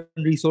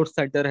 अर्बन रिसोर्स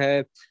सेंटर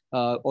है,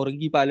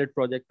 औरंगी पायलट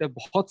प्रोजेक्ट है,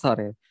 बहुत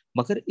सारे हैं,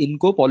 मगर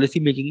इनको पॉलिसी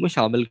मेकिंग में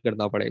शामिल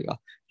करना पड़ेगा।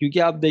 क्योंकि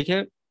आप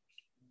देखें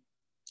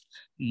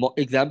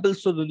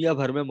एग्जाम्पल्स तो दुनिया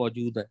भर में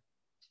मौजूद है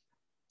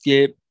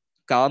कि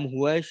काम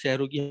हुआ है,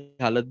 शहरों की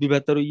हालत भी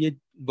बेहतर हुई है।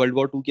 वर्ल्ड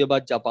वॉर 2 के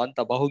बाद जापान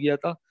तबाह हो गया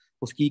था,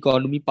 उसकी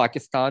इकोनॉमी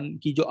पाकिस्तान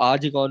की जो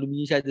आज इकोनॉमी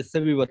है शायद इससे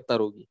भी बदतर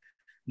होगी,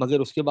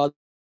 मगर उसके बाद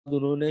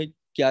उन्होंने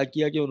क्या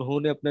किया कि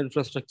उन्होंने अपना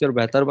इंफ्रास्ट्रक्चर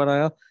बेहतर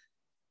बनाया,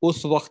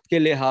 उस वक्त के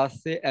लिहाज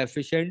से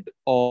एफिशिएंट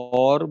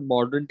और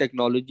मॉडर्न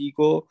टेक्नोलॉजी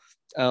को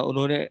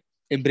उन्होंने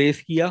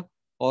एम्ब्रेस किया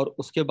और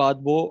उसके बाद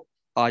वो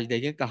आज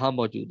देखें कहाँ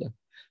मौजूद है।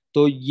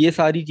 तो ये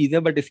सारी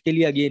चीजें, बट इसके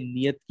लिए अगेन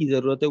नियत की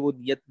जरूरत है, वो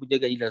नियत मुझे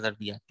कहीं नजर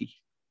नहीं आती।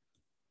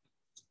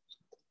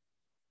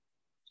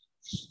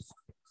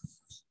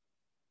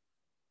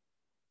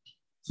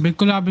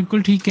 बिल्कुल, आप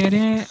बिल्कुल ठीक कह रहे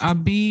हैं।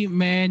 अभी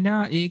मैं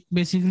ना एक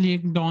बेसिकली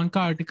एक डॉन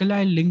का आर्टिकल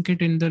है, link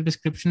it in the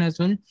description as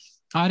well.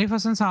 Arif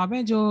Hasan साहब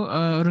हैं जो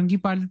रंगी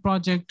पायलट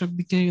प्रोजेक्ट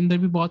के अंदर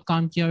भी बहुत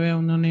काम किया हुआ है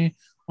उन्होंने।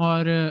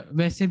 और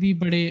वैसे भी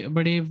बड़े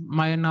बड़े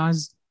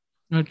मायनाज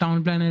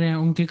टाउन प्लानर हैं,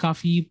 उनके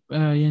काफी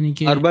यानी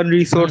कि urban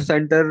resource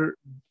centre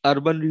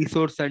urban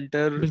resource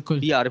centre बिल्कुल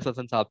भी आरिफ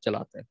हसन साहब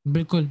चलाते हैं।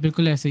 बिल्कुल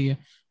बिल्कुल ऐसे ही है।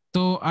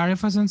 तो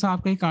आरिफ हसन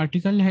साहब का एक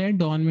आर्टिकल है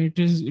डॉन में, it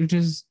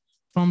is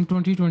from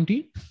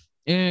 2020।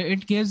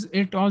 It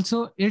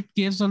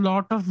gives a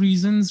lot of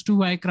reasons to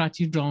why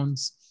Karachi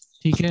drowns,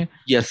 ठीक है।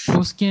 यस।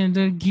 उसके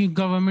अंदर की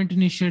गवर्नमेंट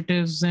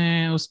इनिशिएटिव्स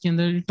हैं, उसके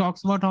अंदर it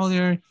talks about how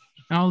there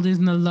all this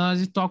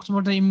nullahs, it talks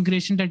about the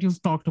immigration that you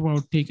talked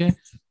about, ठीक है।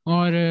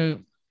 और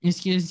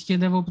इसके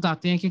अंदर वो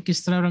बताते हैं कि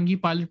किस तरह रंगी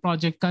पायलट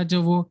प्रोजेक्ट का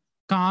जो वो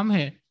काम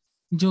है,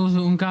 जो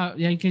उनका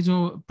यानी कि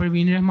जो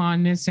प्रवीण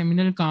रहमान ने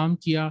सेमिनल काम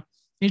किया,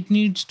 it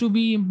needs to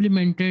be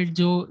implemented.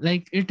 जो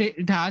लाइक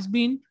इट हैज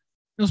बीन,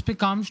 उस पे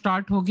काम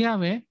स्टार्ट हो गया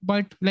हुआ है,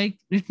 but like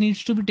it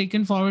needs to be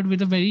taken forward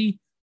with a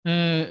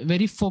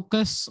very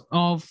focus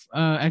of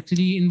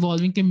actually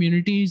involving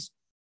communities.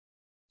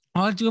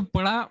 और जो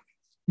बड़ा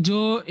जो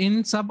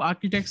इन सब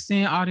आर्किटेक्ट्स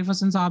ने, आरिफ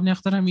हसन साहब ने,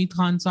 अख्तर हमीद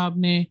खान साहब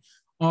ने,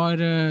 और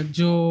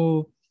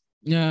जो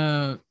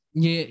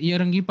ये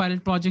रंगी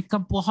पायलट प्रोजेक्ट का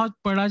बहुत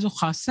बड़ा जो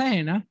खासा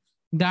है ना,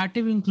 दैट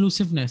इज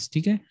इंक्लूसिवनेस,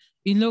 ठीक है।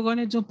 इन लोगों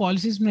ने जो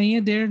पॉलिसीज बनाई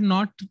है, they are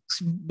not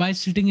by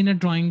sitting in a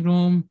drawing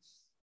room,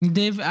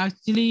 they've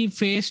actually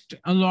faced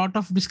a lot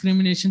of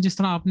discrimination। जिस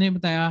तरह आपने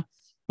बताया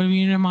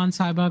परवीन रहमान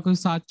साहिबा के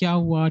साथ क्या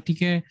हुआ,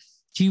 ठीक है।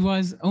 she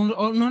was और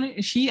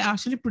उन्होंने she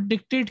actually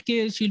predicted कि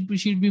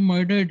she'd be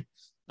murdered,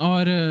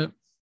 और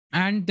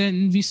and then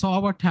we saw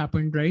what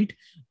happened, right?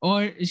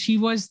 और she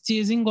was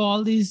chasing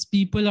all these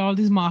people, all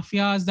these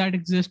mafias that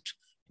exist,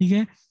 ठीक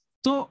है।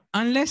 तो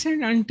unless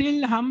and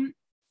until हम,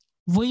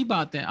 वही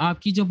बात है,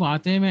 आपकी जो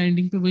बात है, मैं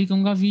एंडिंग पे वही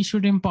कहूंगा, वी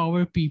शुड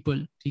एम्पावर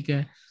पीपल, ठीक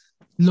है।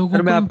 लोगों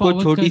सर मैं को आपको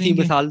एम्पावर छोटी सी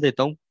करेंगे। मिसाल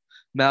देता हूँ,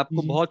 मैं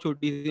आपको जी बहुत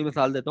छोटी सी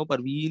मिसाल देता हूँ।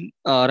 परवीन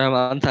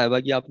रहमान साहिबा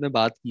की आपने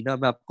बात की ना,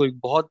 मैं आपको एक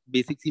बहुत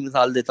बेसिक सी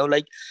मिसाल देता हूँ।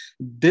 Like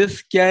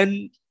this can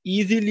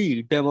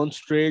easily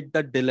demonstrate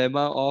the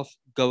dilemma of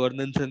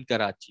governance in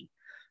Karachi.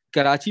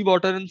 Karachi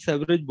water and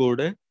sewerage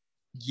board है,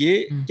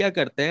 ये हम्म, क्या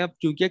करते हैं अब,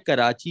 क्योंकि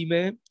कराची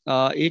में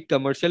एक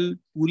कमर्शियल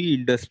पूरी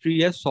इंडस्ट्री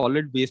है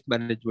सॉलिड वेस्ट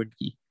मैनेजमेंट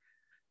की।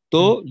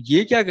 तो हम्म,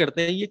 ये क्या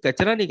करते हैं, ये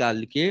कचरा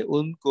निकाल के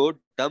उनको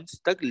डंप्स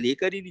तक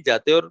लेकर ही नहीं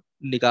जाते और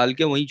निकाल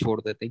के वहीं छोड़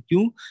देते हैं।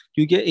 क्यों?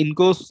 क्योंकि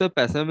इनको उससे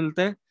पैसा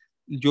मिलता है।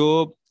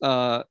 जो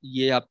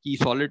ये आपकी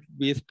सॉलिड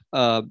वेस्ट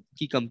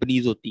की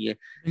कंपनीज होती हैं,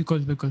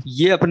 बिल्कुल बिल्कुल।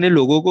 ये अपने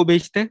लोगों को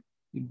बेचते हैं,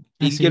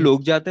 ऐसे इनके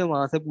लोग जाते हैं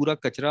वहां से पूरा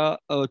कचरा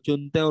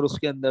चुनते हैं और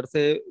उसके अंदर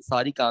से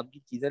सारी काम की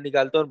चीजें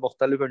निकालते हैं और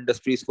मुख्तलिफ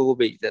इंडस्ट्रीज को वो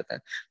बेच देते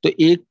हैं। तो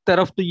एक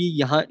तरफ तो ये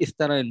यहाँ इस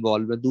तरह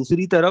इन्वॉल्व है,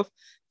 दूसरी तरफ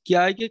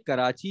क्या है कि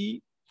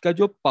कराची का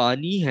जो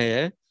पानी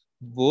है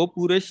वो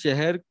पूरे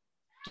शहर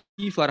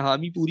की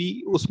फरहामी पूरी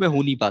उसमें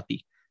हो नहीं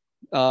पाती।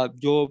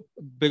 जो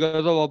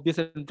because of obvious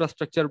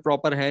infrastructure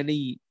proper है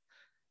नहीं,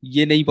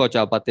 ये नहीं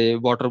पहुंचा पाते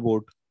वाटर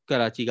बोर्ड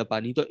कराची का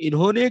पानी। तो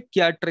इन्होंने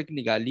क्या ट्रिक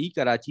निकाली,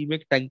 कराची में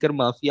एक टैंकर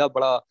माफिया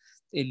बड़ा,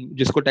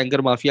 जिसको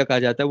टैंकर माफिया कहा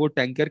जाता है, वो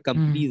टैंकर हम्म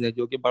कंपनीज है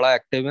जो कि बड़ा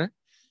एक्टिव है।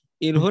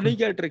 इन्होंने बिल्कुल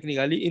क्या ट्रिक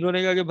निकाली,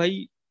 इन्होंने कहा कि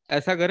भाई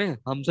ऐसा करें,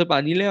 हमसे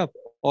पानी लें आप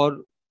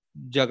और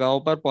जगहों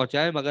पर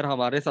पहुंचाएं, मगर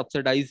हमारे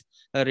सब्सिडाइज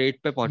रेट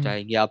पे हम्म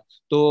पहुंचाएंगे आप।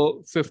 तो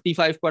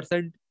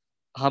 55%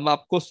 हम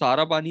आपको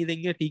सारा पानी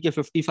देंगे, ठीक है,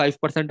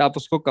 55% आप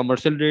उसको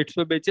कमर्शियल रेट्स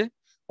पे बेचें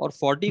और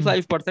फोर्टी हम्म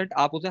फाइव परसेंट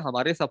आप उसे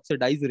हमारे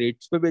सब्सिडाइज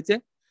रेट्स पे बेचें।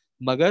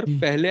 मगर जी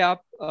पहले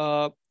आप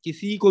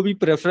किसी को भी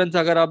प्रेफरेंस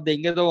अगर आप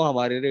देंगे तो वो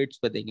हमारे रेट्स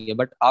पे देंगे।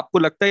 बट आपको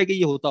लगता है कि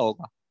ये होता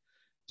होगा?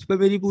 उस पर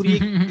मेरी पूरी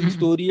एक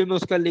स्टोरी है, मैं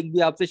उसका लिंक भी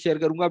आपसे शेयर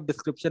करूंगा, आप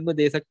डिस्क्रिप्शन में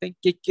दे सकते हैं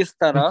कि किस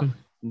तरह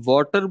बिल्कुल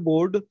वाटर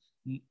बोर्ड,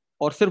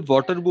 और सिर्फ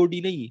वाटर बोर्ड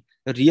ही नहीं,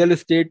 रियल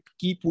एस्टेट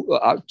की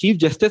चीफ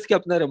जस्टिस के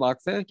अपने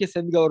रिमार्क्स हैं कि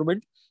सिंध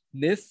गवर्नमेंट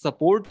ने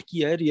सपोर्ट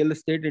किया है रियल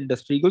एस्टेट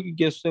इंडस्ट्री को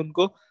क्योंकि उससे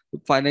उनको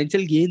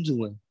फाइनेंशियल गेन्स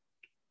हुए हैं।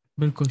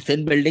 बिल्कुल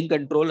सिंध बिल्डिंग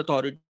कंट्रोल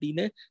अथॉरिटी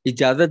ने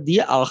इजाजत दी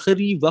है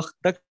आखिरी वक्त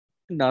तक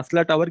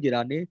नासला टावर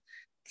गिराने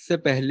से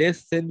पहले।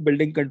 सिंध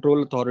बिल्डिंग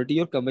कंट्रोल अथॉरिटी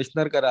और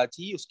कमिश्नर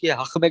कराची उसके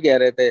हक में कह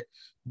रहे थे,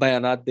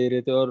 बयानात दे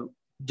रहे थे और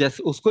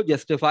उसको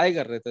जस्टिफाई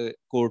कर रहे थे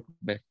कोर्ट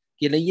में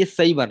कि नहीं ये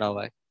सही बना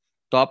हुआ है।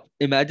 तो आप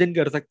इमेजिन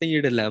कर सकते हैं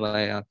ये डिलेमा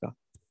है यहाँ का।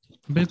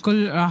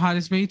 बिल्कुल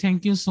हारिस भाई,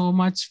 thank you so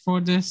much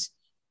for this.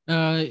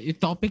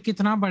 Topic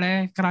कितना बड़ा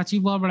है, कराची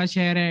बहुत बड़ा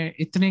शहर है,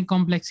 इतने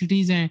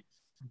कॉम्प्लेक्सिटीज हैं।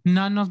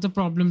 None of the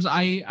problems,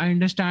 I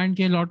understand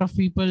कि a lot of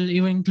people,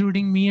 even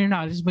including me and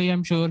Haris भाई,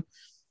 I'm sure,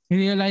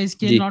 realize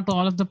कि जी not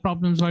all of the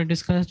problems were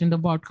discussed in the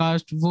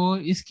podcast. वो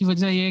इसकी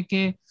वजह ये है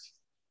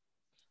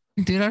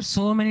कि there are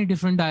so many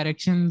different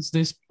directions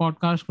this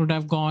podcast could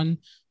have gone.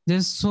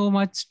 There's so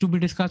much to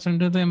be discussed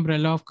under the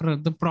umbrella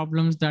of the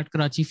problems that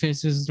Karachi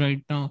faces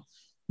right now.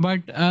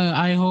 But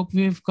I hope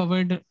we've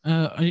covered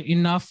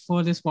enough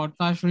for this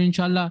podcast. And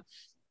inshallah,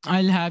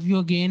 I'll have you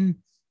again.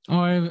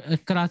 और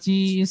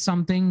Karachi is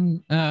something,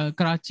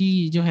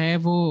 Karachi जो है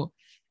वो,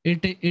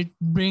 it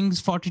brings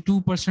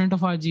 42%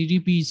 of our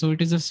GDP, so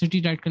it is a city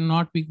that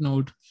cannot be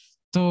ignored.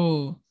 So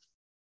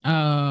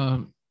uh,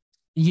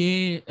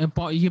 ये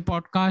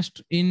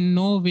podcast in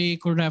no way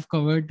could have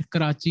covered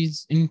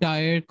Karachi's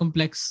entire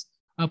complex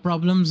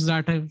problems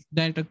that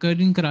occurred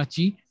in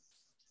Karachi.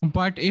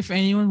 But if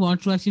anyone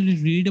wants to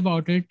actually read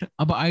about it,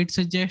 I'd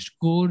suggest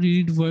go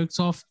read works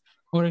of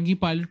Orangi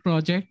Pilot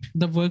Project,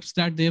 the works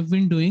that they've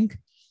been doing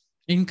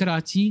in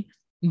Karachi,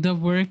 the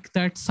work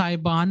that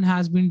Saiban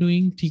has been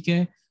doing.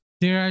 Okay,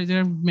 there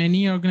are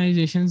many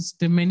organizations,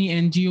 there are many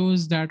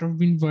NGOs that have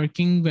been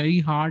working very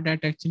hard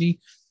at actually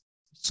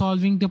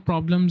solving the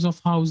problems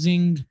of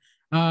housing.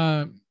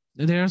 uh,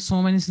 there are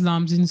so many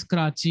slums in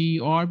Karachi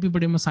और भी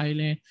बड़े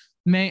मसाइल हैं।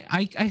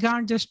 I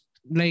can't just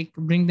like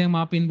bring them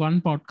up in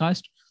one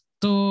podcast.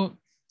 तो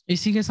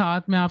इसी के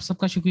साथ मैं आप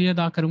सबका शुक्रिया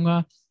अदा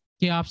करूंगा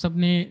कि आप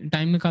सबने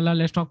टाइम निकाला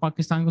लेट्स टॉक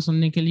पाकिस्तान को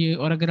सुनने के लिए।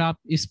 और अगर आप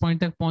इस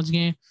पॉइंट तक पहुंच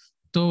गए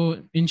तो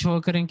इंश्योर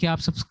करें कि आप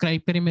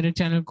सब्सक्राइब करें मेरे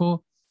चैनल को।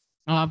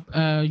 आप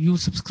you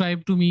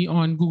subscribe to me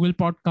on Google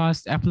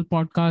Podcasts, Apple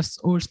Podcasts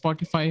और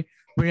Spotify,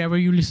 wherever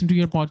you listen to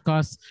your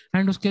podcasts.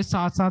 And उसके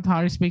साथ साथ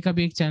हारिस भाई का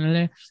भी एक चैनल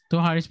है, तो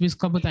हारिस भाई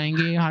इसका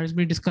बताएंगे। हारिस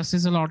भाई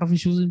discusses a lot of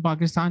issues in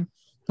Pakistan,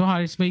 तो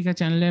हारिस भाई का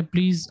चैनल है,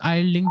 please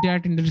I link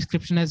that in the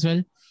description as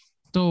well.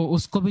 तो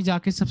उसको भी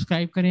जाके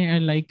सब्सक्राइब करें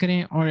एंड लाइक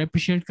करें और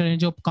अप्रिशिएट करें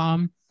जो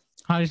काम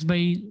हारिस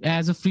भाई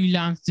एज अ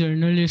फ्रीलांस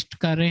जर्नलिस्ट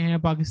कर रहे हैं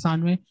पाकिस्तान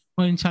में,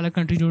 और इंशाल्लाह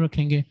कंटिन्यू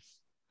रखेंगे।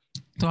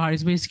 तो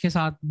हारिस भाई इसके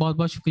साथ बहुत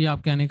बहुत शुक्रिया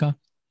आपके आने का।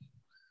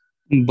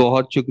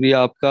 बहुत शुक्रिया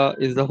आपका।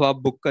 इस दफा आप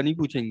बुक का नहीं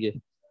पूछेंगे?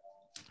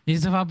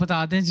 इस दफा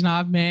बता दें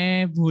जनाब,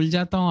 मैं भूल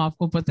जाता हूँ,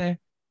 आपको पता है।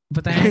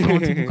 बताएं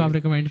कौन सी बुक आप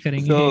रिकमेंड सो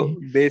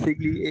करेंगे।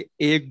 बेसिकली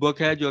एक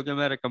बुक है जो कि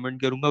मैं रिकमेंड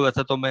करूंगा।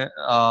 वैसे तो मैं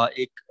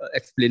एक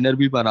एक्सप्लेनर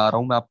भी बना रहा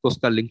हूँ, मैं आपको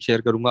उसका लिंक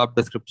शेयर करूंगा, आप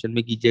डिस्क्रिप्शन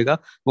में कीजिएगा।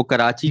 वो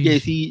कराची जी के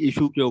इसी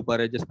इशू के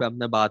ऊपर है जिस पे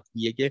हमने बात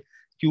की है कि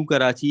क्यों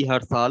कराची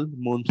हर साल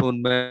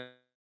मानसून में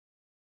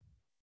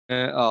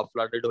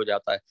फ्लडेड हो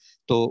जाता है।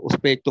 तो उस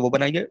पे एक तो वो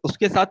बनाएंगे,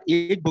 उसके साथ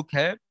एक बुक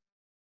है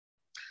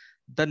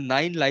द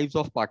 9 लाइव्स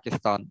ऑफ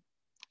पाकिस्तान।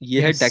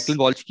 ये है यस डेक्लन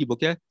वॉल्श की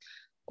बुक है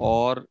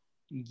और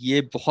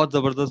ये बहुत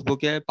जबरदस्त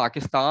बुक है।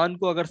 पाकिस्तान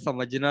को अगर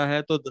समझना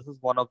है तो this is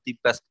one of the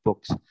best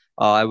books,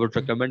 I would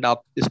recommend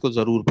आप इसको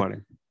जरूर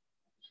पढ़ें।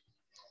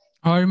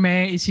 और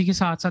मैं इसी के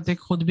साथ साथ एक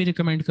खुद भी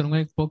रिकमेंड करूंगा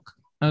एक बुक।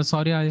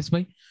 सॉरी आरिस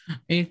भाई,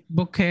 एक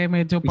बुक है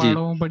मैं जो पढ़ जी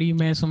रहा हूँ, बड़ी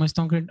मैं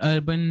समझता हूँ कि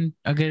अर्बन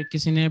अगर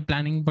किसी ने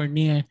प्लानिंग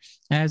पढ़नी है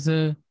as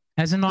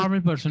as a normal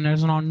person,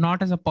 as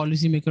not as a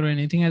policy maker और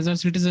एनीथिंग, एज अ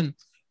सिटीजन,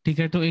 ठीक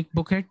है, तो एक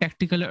बुक है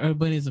tactical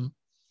urbanism.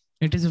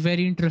 It is a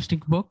very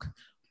interesting book.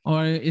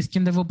 और इसके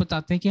अंदर वो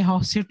बताते हैं कि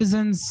how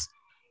citizens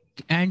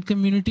and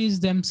communities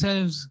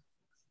themselves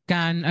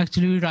can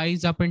actually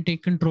rise up and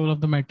take control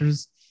of the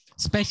matters,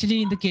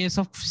 especially in the case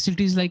of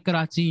cities like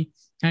Karachi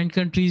and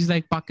countries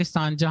like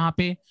Pakistan, जहाँ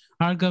पे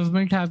our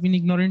government have been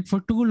ignorant for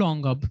too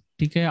long अब,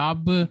 ठीक है.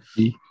 अब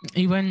जी.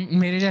 even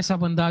मेरे जैसा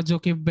बंदा जो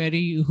कि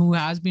very who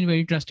has been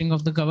very trusting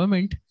of the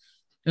government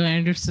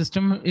and its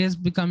system is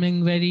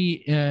becoming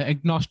very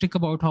agnostic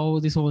about how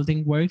this whole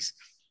thing works.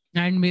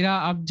 And मेरा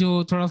अब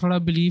जो थोड़ा थोड़ा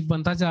belief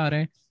बनता जा रहा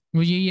है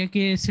वो यही है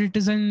कि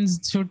citizens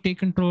should take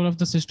control of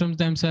the systems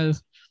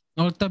themselves,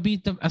 और तभी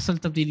तब असल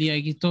तब्दीली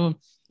आएगी. तो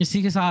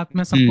इसी के साथ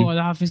मैं सबको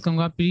अल्लाह हाफिज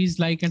कहूंगा. Please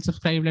like and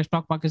subscribe let's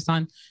talk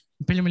Pakistan.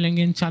 फिर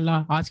मिलेंगे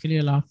इंशाल्लाह. आज के लिए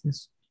अल्लाह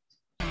हाफिज.